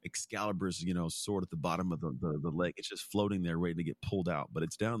Excalibur's sword at the bottom of the lake. It's just floating there, ready to get pulled out, but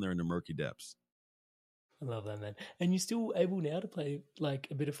it's down there in the murky depths. I love that, man. And you're still able now to play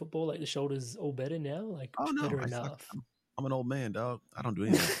a bit of football? The shoulders all better now? Oh no, better enough? I'm an old man, dog. I don't do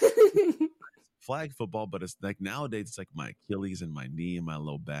anything. flag football, but it's like nowadays it's like my Achilles and my knee and my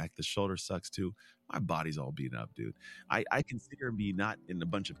low back. The shoulder sucks too. My body's all beat up, dude. I consider me not in a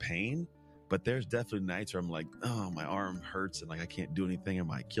bunch of pain, but there's definitely nights where I'm like, oh, my arm hurts and like I can't do anything, and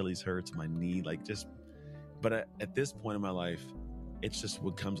my Achilles hurts, my knee, like just. But at this point in my life, it's just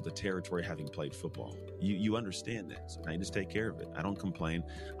what comes with the territory having played football. You understand that, so I just take care of it. I don't complain.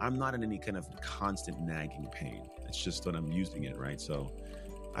 I'm not in any kind of constant nagging pain. It's just that I'm using it, right? So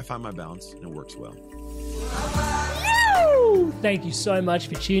I find my balance and it works well. Thank you so much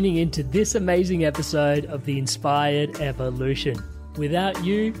for tuning in to this amazing episode of The Inspired Evolution. Without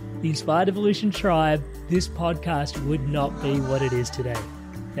you, the Inspired Evolution tribe, this podcast would not be what it is today.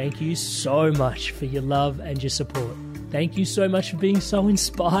 Thank you so much for your love and your support. Thank you so much for being so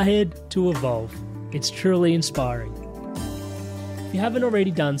inspired to evolve. It's truly inspiring. If you haven't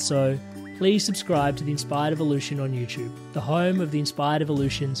already done so, please subscribe to The Inspired Evolution on YouTube, the home of The Inspired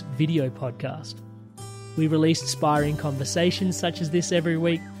Evolution's video podcast. We release inspiring conversations such as this every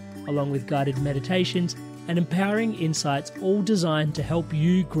week, along with guided meditations and empowering insights, all designed to help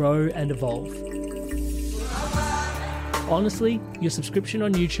you grow and evolve. Honestly, your subscription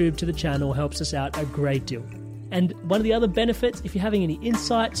on YouTube to the channel helps us out a great deal. And one of the other benefits, if you're having any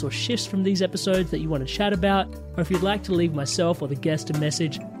insights or shifts from these episodes that you want to chat about, or if you'd like to leave myself or the guest a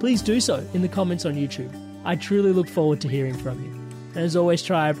message, please do so in the comments on YouTube. I truly look forward to hearing from you. And as always,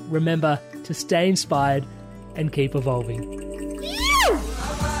 tribe, remember to stay inspired and keep evolving.